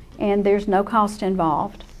 and there's no cost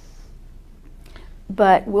involved.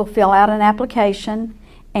 But we'll fill out an application,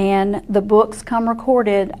 and the books come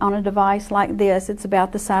recorded on a device like this. It's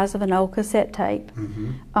about the size of an old cassette tape.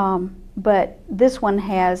 But this one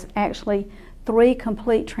has actually 3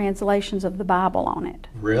 complete translations of the Bible on it.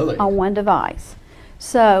 Really? On one device.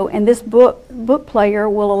 So, and this book player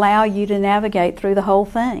will allow you to navigate through the whole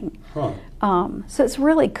thing. So it's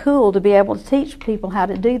really cool to be able to teach people how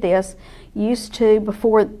to do this. Used to,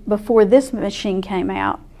 before this machine came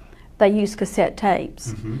out, they used cassette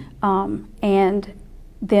tapes. And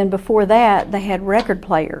then before that, they had record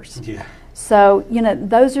players. Yeah. So, you know,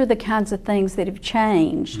 those are the kinds of things that have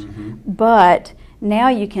changed. But now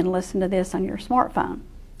you can listen to this on your smartphone.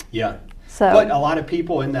 Yeah. So, but a lot of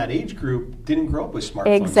people in that age group didn't grow up with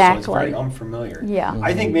smartphones. Exactly. So it's very unfamiliar. Yeah.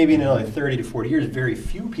 I think maybe in another 30 to 40 years, very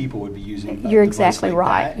few people would be using You're a device exactly like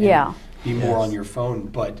right. that and Yeah. be more on your phone.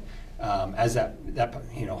 But as that,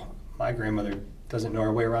 you know, my grandmother doesn't know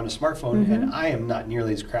her way around a smartphone, and I am not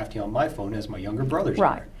nearly as crafty on my phone as my younger brothers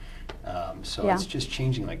Right. are. So Yeah. it's just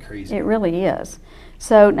changing like crazy. it really is.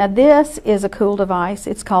 So now this is a cool device.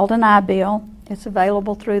 It's called an iBill. It's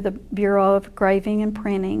available through the Bureau of Engraving and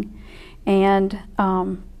Printing, and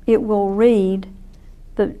it will read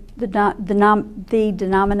the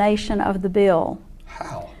denomination of the bill.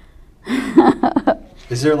 How?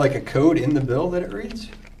 Is there like a code in the bill that it reads?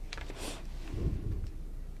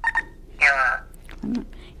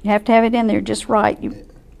 You have to have it in there just right.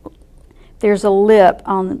 There's a lip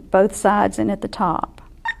on both sides and at the top.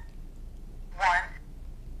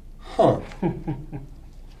 Huh.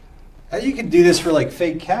 You could do this for like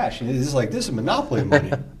fake cash. This is Monopoly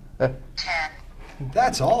money.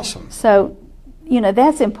 That's awesome. So, you know,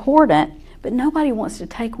 that's important, but nobody wants to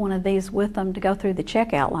take one of these with them to go through the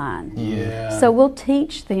checkout line. Yeah. So we'll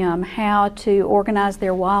teach them how to organize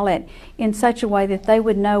their wallet in such a way that they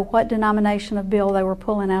would know what denomination of bill they were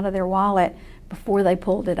pulling out of their wallet before they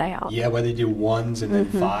pulled it out. Yeah, whether you do ones and then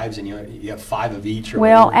fives, and you have 5 of each. Or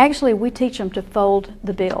Well, whatever. actually, we teach them to fold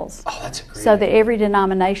the bills. Oh, that's a great So that idea. every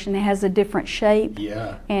denomination has a different shape.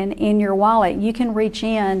 Yeah. And in your wallet, you can reach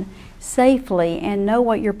in safely and know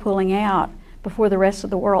what you're pulling out before the rest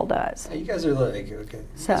of the world does. Hey, you guys are like, okay, you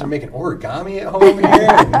So- guys are making origami at home here.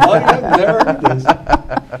 I've never heard this.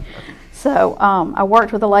 So I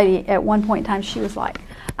worked with a lady at one point in time. She was like,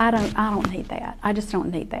 I don't need that. I just don't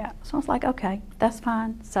need that. So I was like, okay, that's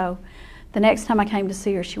fine. So the next time I came to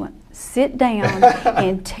see her, she went, sit down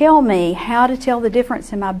and tell me how to tell the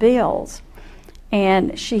difference in my bills.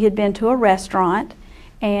 And she had been to a restaurant,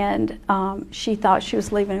 and she thought she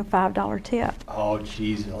was leaving a $5 tip. Oh,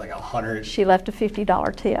 geez, like 100. She left a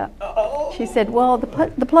 $50 tip. Oh. She said, well,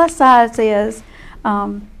 the plus size is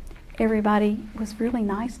everybody was really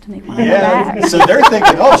nice to me when I Yeah, went back. so they're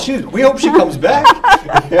thinking, oh, shoot, we hope she comes back.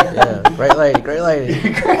 Yeah, great lady, great lady.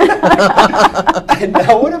 And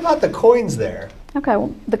now, what about the coins there? Okay,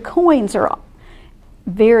 well, the coins are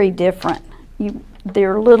very different.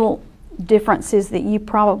 There are little differences that you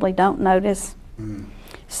probably don't notice.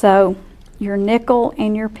 So your nickel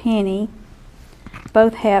and your penny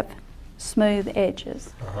both have smooth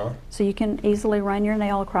edges. So you can easily run your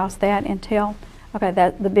nail across that and tell, okay,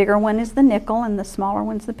 that the bigger one is the nickel and the smaller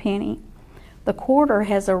one's the penny. The quarter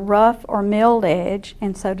has a rough or milled edge,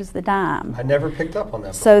 and so does the dime. I never picked up on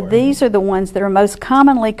that So before. these are the ones that are most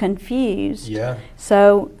commonly confused. Yeah.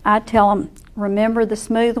 So I tell them, remember the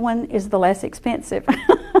smooth one is the less expensive.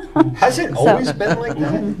 Has it always been like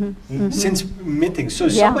that? Since minting. So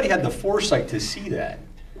Yeah. somebody had the foresight to see that.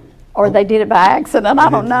 Or they did it by accident, I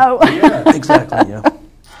don't know. Yeah. Exactly, yeah.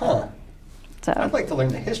 Huh. So, I'd like to learn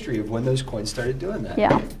the history of when those coins started doing that.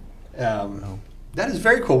 yeah. That is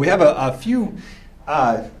very cool. We have a few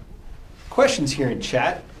questions here in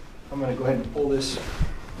chat. I'm going to go ahead and pull this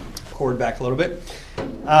cord back a little bit.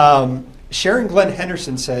 Sharon Glenn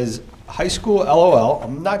Henderson says, high school LOL.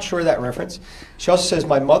 I'm not sure of that reference. She also says,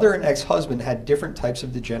 my mother and ex-husband had different types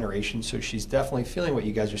of degeneration, so she's definitely feeling what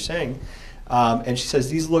you guys are saying. And she says,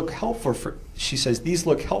 these look helpful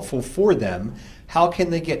for them. How can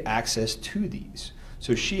they get access to these?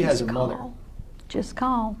 So she has a mother. Just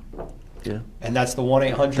call. Yeah. And that's the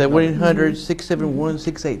 1-800. That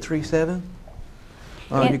 1-800-671-6837.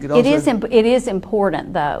 You could It also, is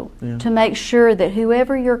important, though, Yeah. to make sure that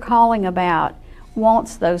whoever you're calling about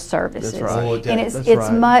wants those services. That's right. Oh, And it's That's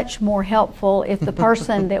right. much more helpful if the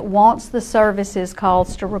person that wants the services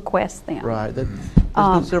calls to request them. right. There's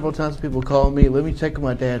been several times people call me, let me check with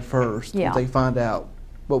my dad first. Yeah. If they find out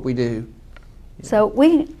what we do. So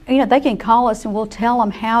they can call us and we'll tell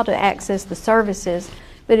them how to access the services,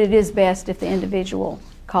 but it is best if the individual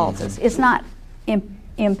calls us. It's not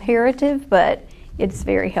imperative, but it's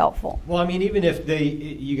very helpful. Well, I mean, even if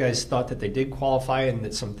you guys thought that they did qualify and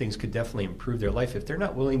that some things could definitely improve their life, if they're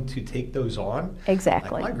not willing to take those on.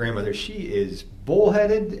 Exactly. Like my grandmother, she is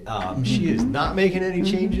bullheaded. She is not making any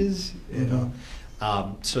changes. You know.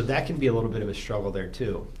 So that can be a little bit of a struggle there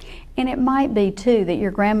too. And it might be too that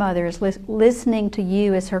your grandmother is listening to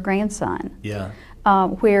you as her grandson. Yeah.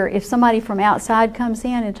 Where if somebody from outside comes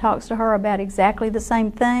in and talks to her about exactly the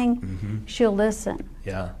same thing, she'll listen.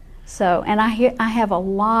 Yeah. So, and I have a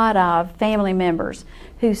lot of family members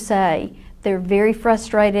who say they're very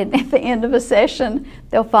frustrated at the end of a session.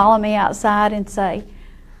 They'll follow me outside and say,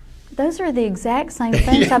 those are the exact same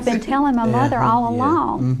things I've been telling my mother all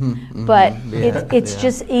along. But it's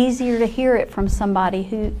just easier to hear it from somebody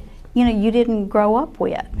who, you didn't grow up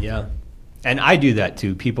with. Yeah. And I do that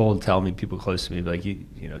too. People tell me, people close to me, like,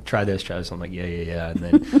 try this, try this. I'm like, yeah. And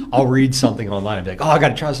then I'll read something online and be like, oh, I got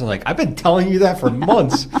to try something. Like, I've been telling you that for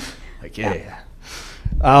months. Like, yeah.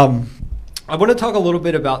 I want to talk a little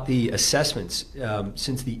bit about the assessments.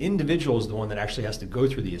 Since the individual is the one that actually has to go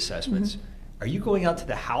through the assessments, are you going out to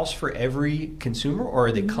the house for every consumer, or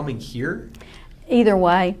are they coming here? Either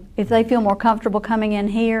way, if they feel more comfortable coming in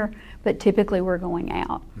here, but typically we're going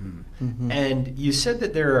out. And you said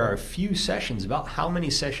that there are a few sessions. About how many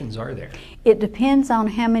sessions are there? It depends on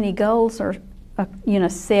how many goals are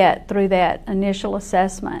set through that initial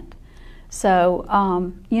assessment. So,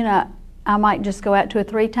 I might just go out 2 or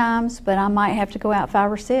 3 times, but I might have to go out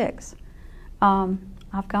 5 or 6.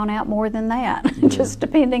 I've gone out more than that, just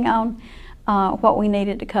depending on what we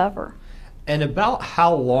needed to cover. And about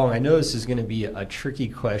how long, I know this is going to be a tricky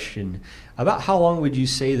question, about how long would you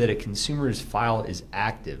say that a consumer's file is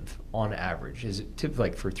active on average? Is it typically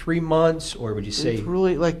like for 3 months, or would you say? It's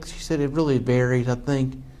really, like she said, it really varies. I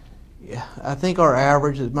think our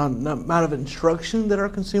average is amount of instruction that our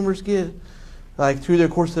consumers get, like through the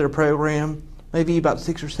course of their program, maybe about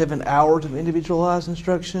 6 or 7 hours of individualized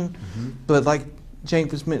instruction. But like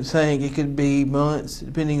Jake was saying, it could be months,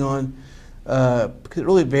 depending on, because it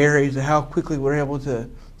really varies how quickly we're able to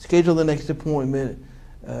schedule the next appointment.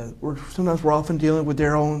 Sometimes we're often dealing with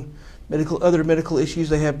their own other medical issues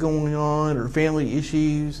they have going on, or family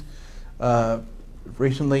issues.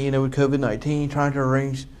 Recently, with COVID-19, trying to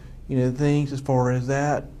arrange, things as far as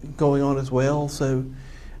that going on as well. So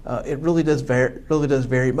it really does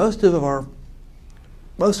vary. Most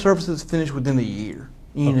services finish within a year.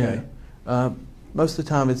 Most of the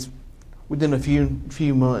time it's within a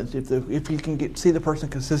few months. If you can see the person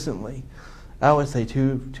consistently, I would say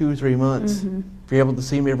 2 or 3 months. If you're able to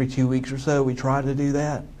see them every 2 weeks or so, we try to do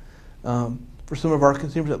that. For some of our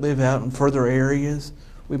consumers that live out in further areas,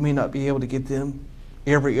 we may not be able to get them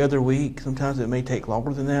every other week. Sometimes it may take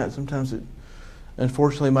longer than that. Sometimes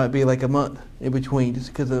unfortunately it might be like a month in between just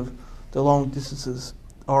because of the long distances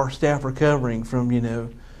our staff are covering from, you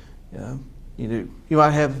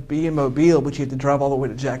might be in Mobile, but you have to drive all the way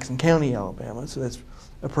to Jackson County, Alabama, so that's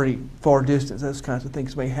a pretty far distance. Those kinds of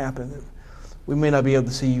things may happen. We may not be able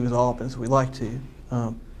to see you as often as we'd like to.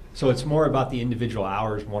 So it's more about the individual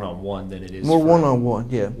hours one-on-one than it is more for one-on-one,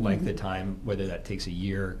 yeah. length of time, whether that takes a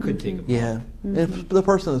year, could take a month. Yeah, and for the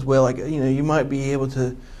person as well, like, you might be able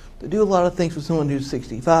to do a lot of things with someone who's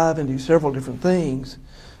 65 and do several different things,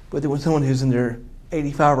 but then with someone who's in their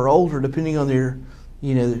 85 or older, depending on their,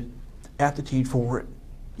 their aptitude for it,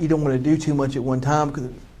 you don't want to do too much at one time because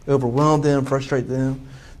it overwhelm them, frustrate them,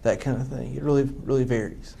 that kind of thing. It really, really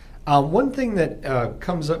varies. One thing that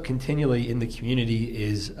comes up continually in the community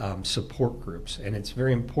is support groups, and it's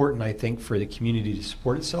very important, I think, for the community to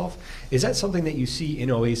support itself. Is that something that you see in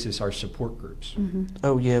OASIS, our support groups? Mm-hmm.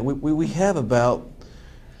 Oh, yeah. We have about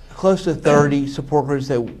close to 30 support groups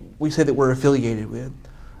that we say that we're affiliated with.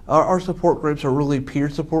 Our support groups are really peer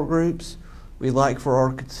support groups. We like for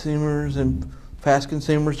our consumers and fast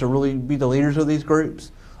consumers to really be the leaders of these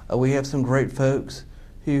groups. We have some great folks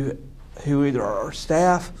who either our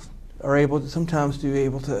staff are able to sometimes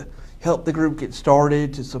to help the group get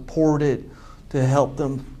started, to support it, to help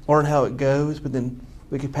them learn how it goes, but then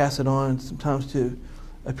we could pass it on sometimes to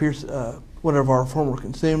one of our former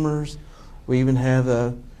consumers. We even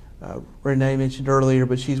have Renee mentioned earlier,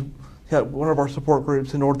 but she's got one of our support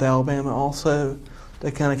groups in North Alabama also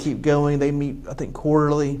to kind of keep going. They meet, I think,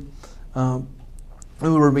 quarterly. We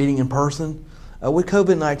were meeting in person. With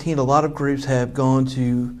COVID-19, a lot of groups have gone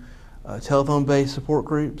to telephone-based support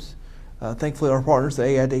groups. Thankfully, our partners, the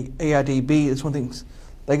AIDB, is one thing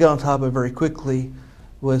they got on top of very quickly,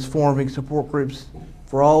 was forming support groups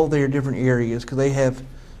for all their different areas, because they have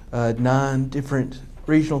 9 different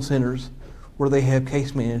regional centers where they have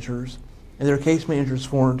case managers, and their case managers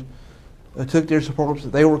took their support groups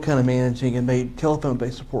that they were kind of managing and made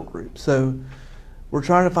telephone-based support groups. So we're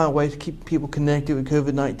trying to find ways to keep people connected with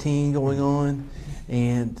COVID-19 going on,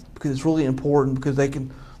 and because it's really important, because they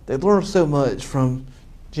learn so much from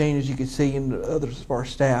Jane, as you can see, and others of our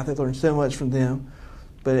staff. They learn so much from them.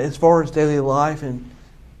 But as far as daily life and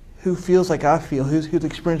who feels like I feel, who's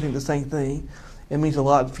experiencing the same thing, it means a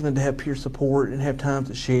lot for them to have peer support and have time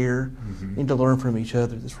to share and to learn from each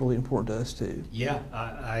other. That's really important to us too. Yeah,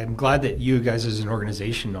 I'm glad that you guys as an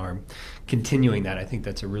organization are continuing that. I think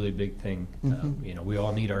that's a really big thing. We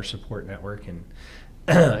all need our support network and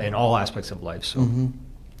in all aspects of life. So,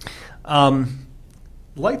 I'd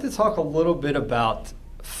like to talk a little bit about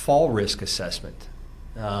fall risk assessment.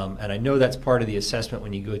 And I know that's part of the assessment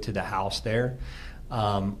when you go to the house there.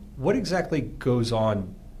 What exactly goes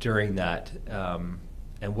on during that,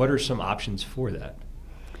 and what are some options for that?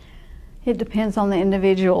 It depends on the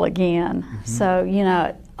individual again. So,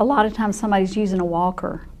 a lot of times somebody's using a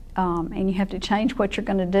walker, and you have to change what you're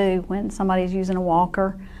going to do when somebody's using a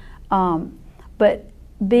walker. But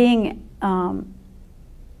being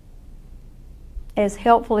as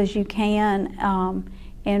helpful as you can,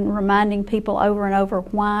 and reminding people over and over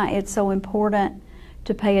why it's so important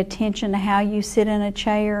to pay attention to how you sit in a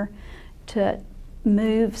chair, to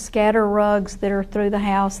scatter rugs that are through the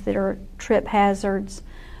house that are trip hazards.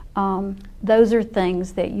 Those are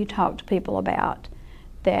things that you talk to people about,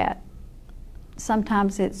 that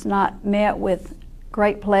sometimes it's not met with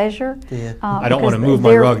great pleasure. Yeah. I don't want to move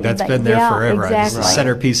my rug. That's been there forever. Exactly. It's the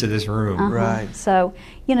centerpiece of this room. Right. So,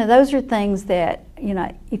 those are things that,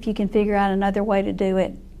 if you can figure out another way to do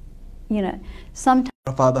it, sometimes.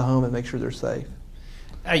 Modify the home and make sure they're safe.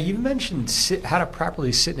 You mentioned how to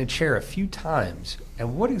properly sit in a chair a few times,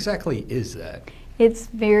 and what exactly is that? It's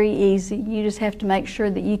very easy. You just have to make sure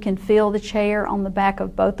that you can feel the chair on the back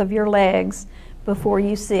of both of your legs before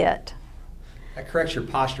you sit. That corrects your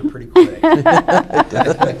posture pretty quick.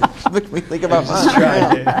 Makes me think about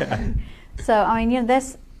mine. So,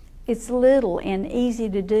 it's little and easy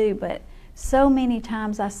to do, but so many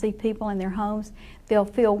times I see people in their homes, they'll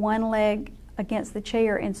feel one leg against the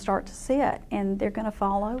chair and start to sit, and they're going to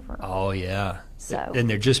fall over. Oh, yeah. So. And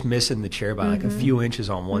they're just missing the chair by like a few inches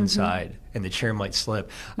on one side, and the chair might slip.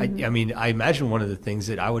 I imagine one of the things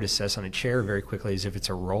that I would assess on a chair very quickly is if it's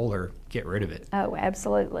a roller, get rid of it. Oh,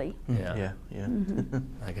 absolutely. Yeah.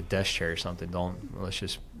 Like a desk chair or something. Let's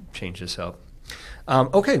just change this up.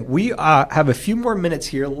 Okay, we have a few more minutes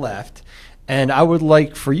here left, and I would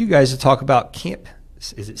like for you guys to talk about Camp.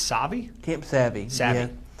 Is it Savvy? Camp Savvy.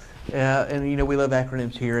 Savvy. Yeah, and we love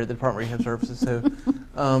acronyms here at the Department of Rehab Services. So,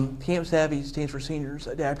 Camp Savvy stands for Seniors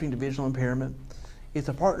Adapting to Visual Impairment. It's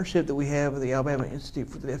a partnership that we have with the Alabama Institute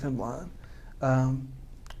for the Deaf and Blind.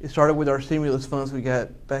 it started with our stimulus funds we got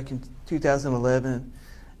back in 2011,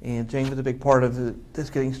 and Jane was a big part of this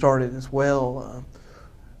getting started as well.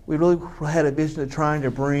 We really had a vision of trying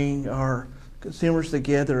to bring our consumers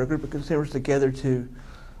together, a group of consumers together, to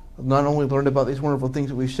not only learn about these wonderful things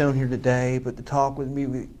that we've shown here today, but to talk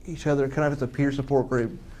with each other kind of as a peer support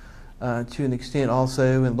group to an extent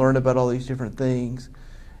also, and learn about all these different things.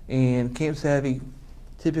 And Camp Savvy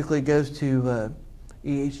typically goes to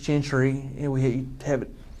each Gentry, and we have it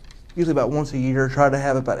usually about once a year, try to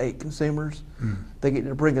have about 8 consumers. They get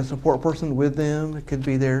to bring a support person with them. It could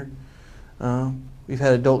be their, we've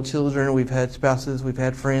had adult children, we've had spouses, we've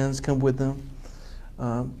had friends come with them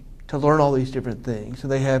to learn all these different things. So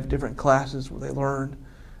they have different classes where they learn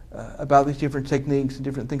about these different techniques and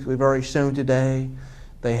different things we've already shown today.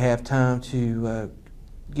 They have time to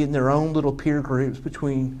get in their own little peer groups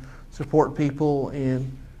between support people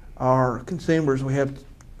and our consumers. We have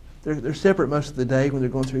they're separate most of the day when they're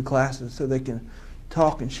going through classes, so they can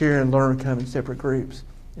talk and share and learn kind of in separate groups,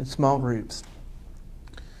 in small groups.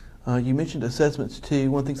 You mentioned assessments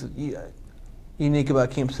too. One of the things that's unique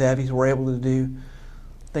about Camp Savvy is we're able to do,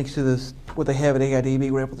 thanks to this, what they have at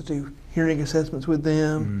AIDB, we're able to do hearing assessments with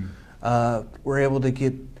them. We're able to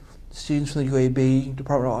get students from the UAB,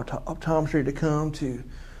 Department of Optometry, to come to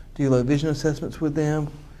do low vision assessments with them.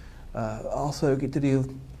 Also get to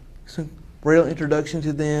do some real introduction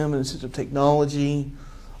to them and assistive technology.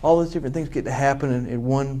 All those different things get to happen in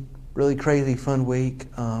one really crazy fun week.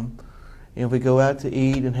 And we go out to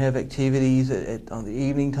eat and have activities on the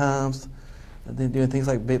evening times, and then doing things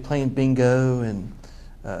like playing bingo, and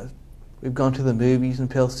we've gone to the movies in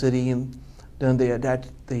Pell City and done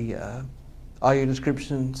the audio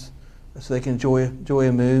descriptions so they can enjoy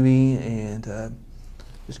a movie, and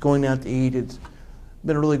just going out to eat. It's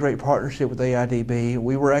been a really great partnership with AIDB.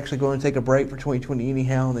 We were actually going to take a break for 2020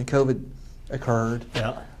 anyhow, and then COVID occurred.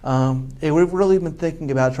 And we've really been thinking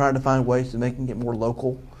about trying to find ways to making it more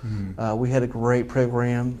local. We had a great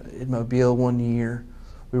program in Mobile one year.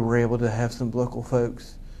 We were able to have some local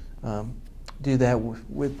folks do that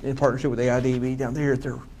in partnership with AIDB down there at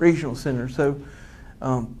their regional center. So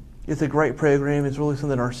it's a great program. It's really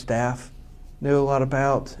something our staff know a lot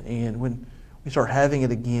about, and when we start having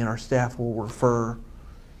it again, our staff will refer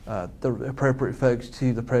the appropriate folks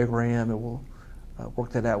to the program, and we'll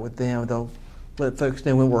work that out with them. They'll let folks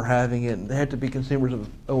know when we're having it, and they have to be consumers of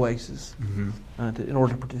OASIS in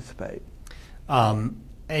order to participate.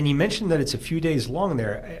 And you mentioned that it's a few days long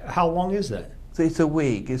there. How long is that? So it's a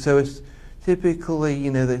week, and so it's typically,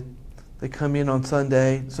 they come in on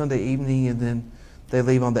Sunday evening, and then they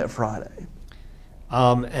leave on that Friday.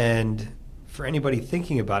 And for anybody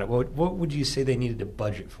thinking about it, what would you say they needed to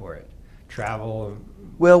budget for it? Travel?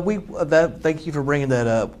 Well, thank you for bringing that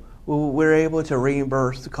up. We're able to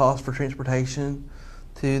reimburse the cost for transportation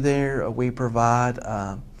to there. We provide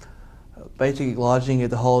basic lodging at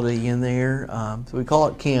the Holiday Inn there. So we call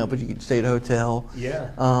it camp, but you get to stay at a hotel.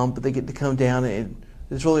 Yeah. But they get to come down, and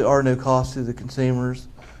there's really are no cost to the consumers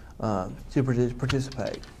to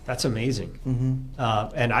participate. That's amazing.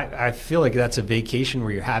 And I feel like that's a vacation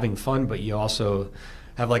where you're having fun, but you also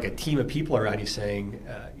have like a team of people around you saying,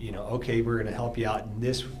 okay, we're going to help you out in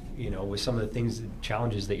this, with some of the things,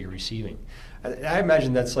 challenges that you're receiving. I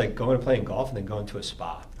imagine that's like going and playing golf and then going to a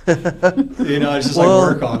spa. It's just like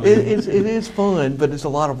work on it. It is fun, but it's a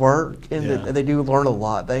lot of work, and they do learn a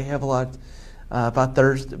lot. They have a lot. By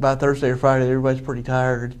Thursday or Friday, everybody's pretty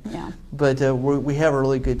tired. Yeah. But we have a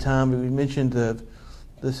really good time. We mentioned the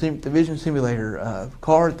Vision Simulator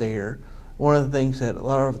card there. One of the things that a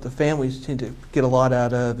lot of the families tend to get a lot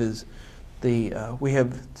out of is we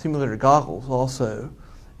have simulator goggles also,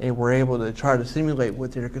 and we're able to try to simulate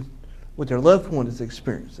what their loved one is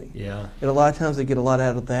experiencing. Yeah. And a lot of times they get a lot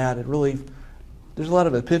out of that. There's a lot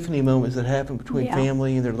of epiphany moments that happen between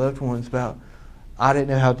family and their loved ones about, I didn't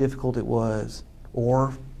know how difficult it was,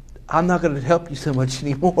 or I'm not going to help you so much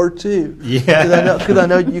anymore too. Yeah. Because I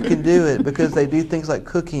know you can do it, because they do things like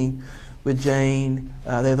cooking with Jane.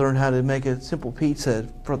 They learn how to make a simple pizza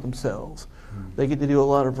for themselves. They get to do a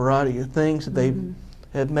lot of variety of things that they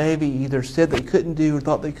have maybe either said they couldn't do or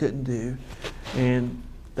thought they couldn't do. And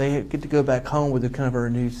they get to go back home with a kind of a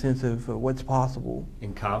renewed sense of what's possible.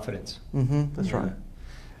 In confidence. That's right.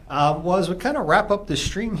 Well, as we kind of wrap up the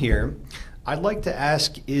stream here, I'd like to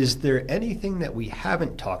ask, is there anything that we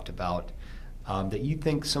haven't talked about that you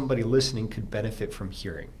think somebody listening could benefit from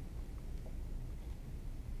hearing?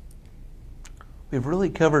 We've really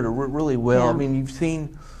covered it really well. I mean, you've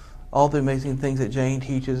seen all the amazing things that Jane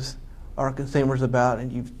teaches our consumers about,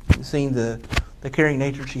 and you've seen the caring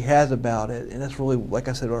nature she has about it, and that's really, like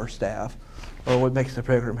I said, our staff, or what makes the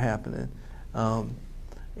program happen.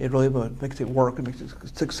 it really makes it work and makes it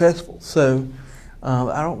successful. So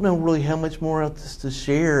I don't know really how much more else to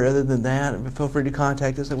share other than that. Feel free to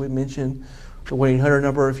contact us, like we mentioned, the 1-800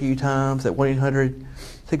 number a few times, at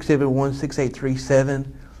 1-800-671-6837.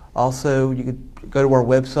 Also, you could go to our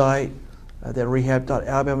website, that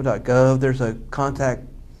rehab.alabama.gov. There's a contact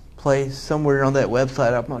place somewhere on that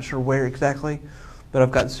website. I'm not sure where exactly, but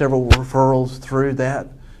I've got several referrals through that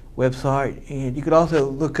website. And you could also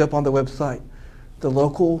look up on the website the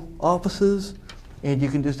local offices, and you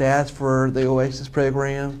can just ask for the OASIS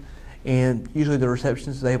program, and usually the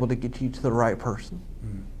receptionist is able to get you to the right person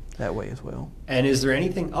that way as well. And is there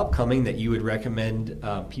anything upcoming that you would recommend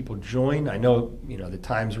people join? I know, the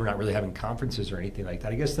times we're not really having conferences or anything like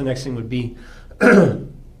that. I guess the next thing would be,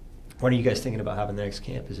 when are you guys thinking about having the next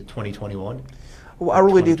camp? Is it 2021? Well, I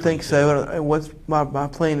really do think so. And what's my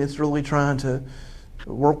plan is really trying to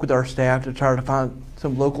work with our staff to try to find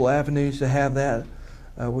some local avenues to have that.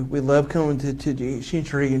 We love coming to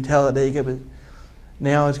Century and Talladega, but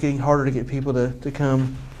now it's getting harder to get people to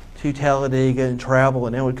come to Talladega and travel.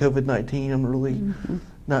 And now with COVID-19, I'm really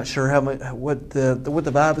not sure what the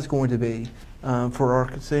vibe is going to be for our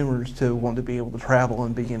consumers to want to be able to travel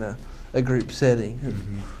and be in a group setting.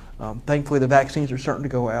 Thankfully, the vaccines are starting to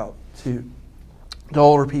go out to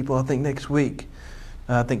older people. I think next week,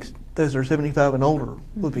 I think those that are 75 and older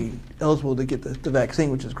will be eligible to get the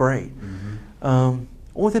vaccine, which is great.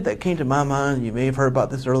 One thing that came to my mind, you may have heard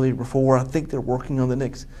about this earlier before, I think they're working on the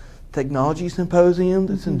next technology symposium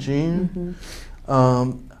that's in June.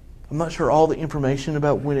 I'm not sure all the information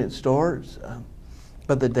about when it starts,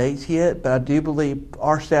 but the dates yet, but I do believe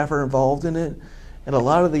our staff are involved in it. And a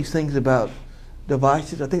lot of these things about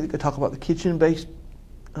devices, I think they could talk about the kitchen-based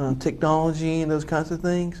technology and those kinds of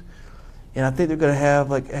things. And I think they're going to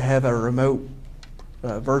have a remote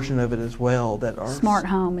version of it as well. That are smart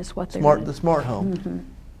home is what they're the smart home.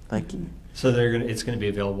 Thank you. So it's going to be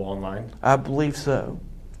available online. I believe so.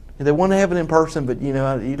 And they want to have it in person, but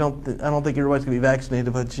I don't think everybody's going to be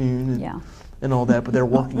vaccinated by June and all that. But they're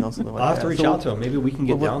working on something like that. I'll have to reach out to them. Maybe we can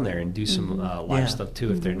get down there and do some live stuff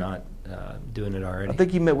too if they're not doing it already. I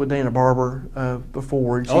think you met with Dana Barber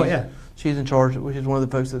before. And she's in charge. She's one of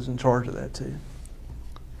the folks that's in charge of that too.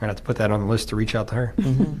 We're going to have to put that on the list to reach out to her.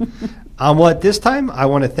 Well, at this time, I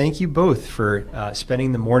want to thank you both for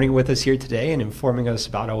spending the morning with us here today and informing us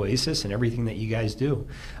about OASIS and everything that you guys do.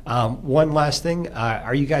 One last thing,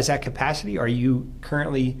 are you guys at capacity? Are you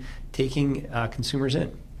currently taking consumers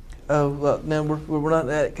in? Well, no, we're not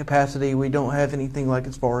at capacity. We don't have anything like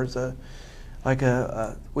as far as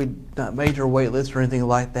not major wait list or anything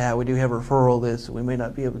like that. We do have a referral list, so we may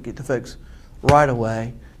not be able to get to folks right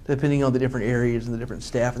away, depending on the different areas and the different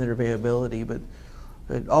staff and their availability. But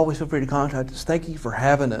always feel free to contact us. Thank you for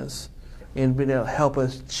having us and being able to help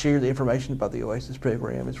us share the information about the OASIS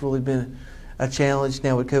program. It's really been a challenge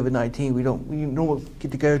now with COVID-19. We don't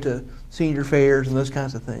get to go to senior fairs and those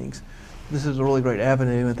kinds of things. This is a really great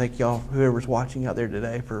avenue, and thank y'all, whoever's watching out there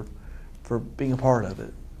today, for being a part of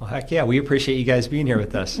it. Well, heck yeah, we appreciate you guys being here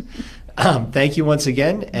with us. Thank you once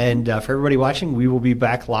again, and for everybody watching, we will be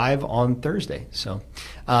back live on Thursday. So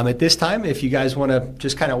at this time, if you guys want to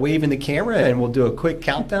just kind of wave in the camera, and we'll do a quick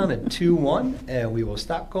countdown at 2, 1, and we will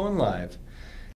stop going live.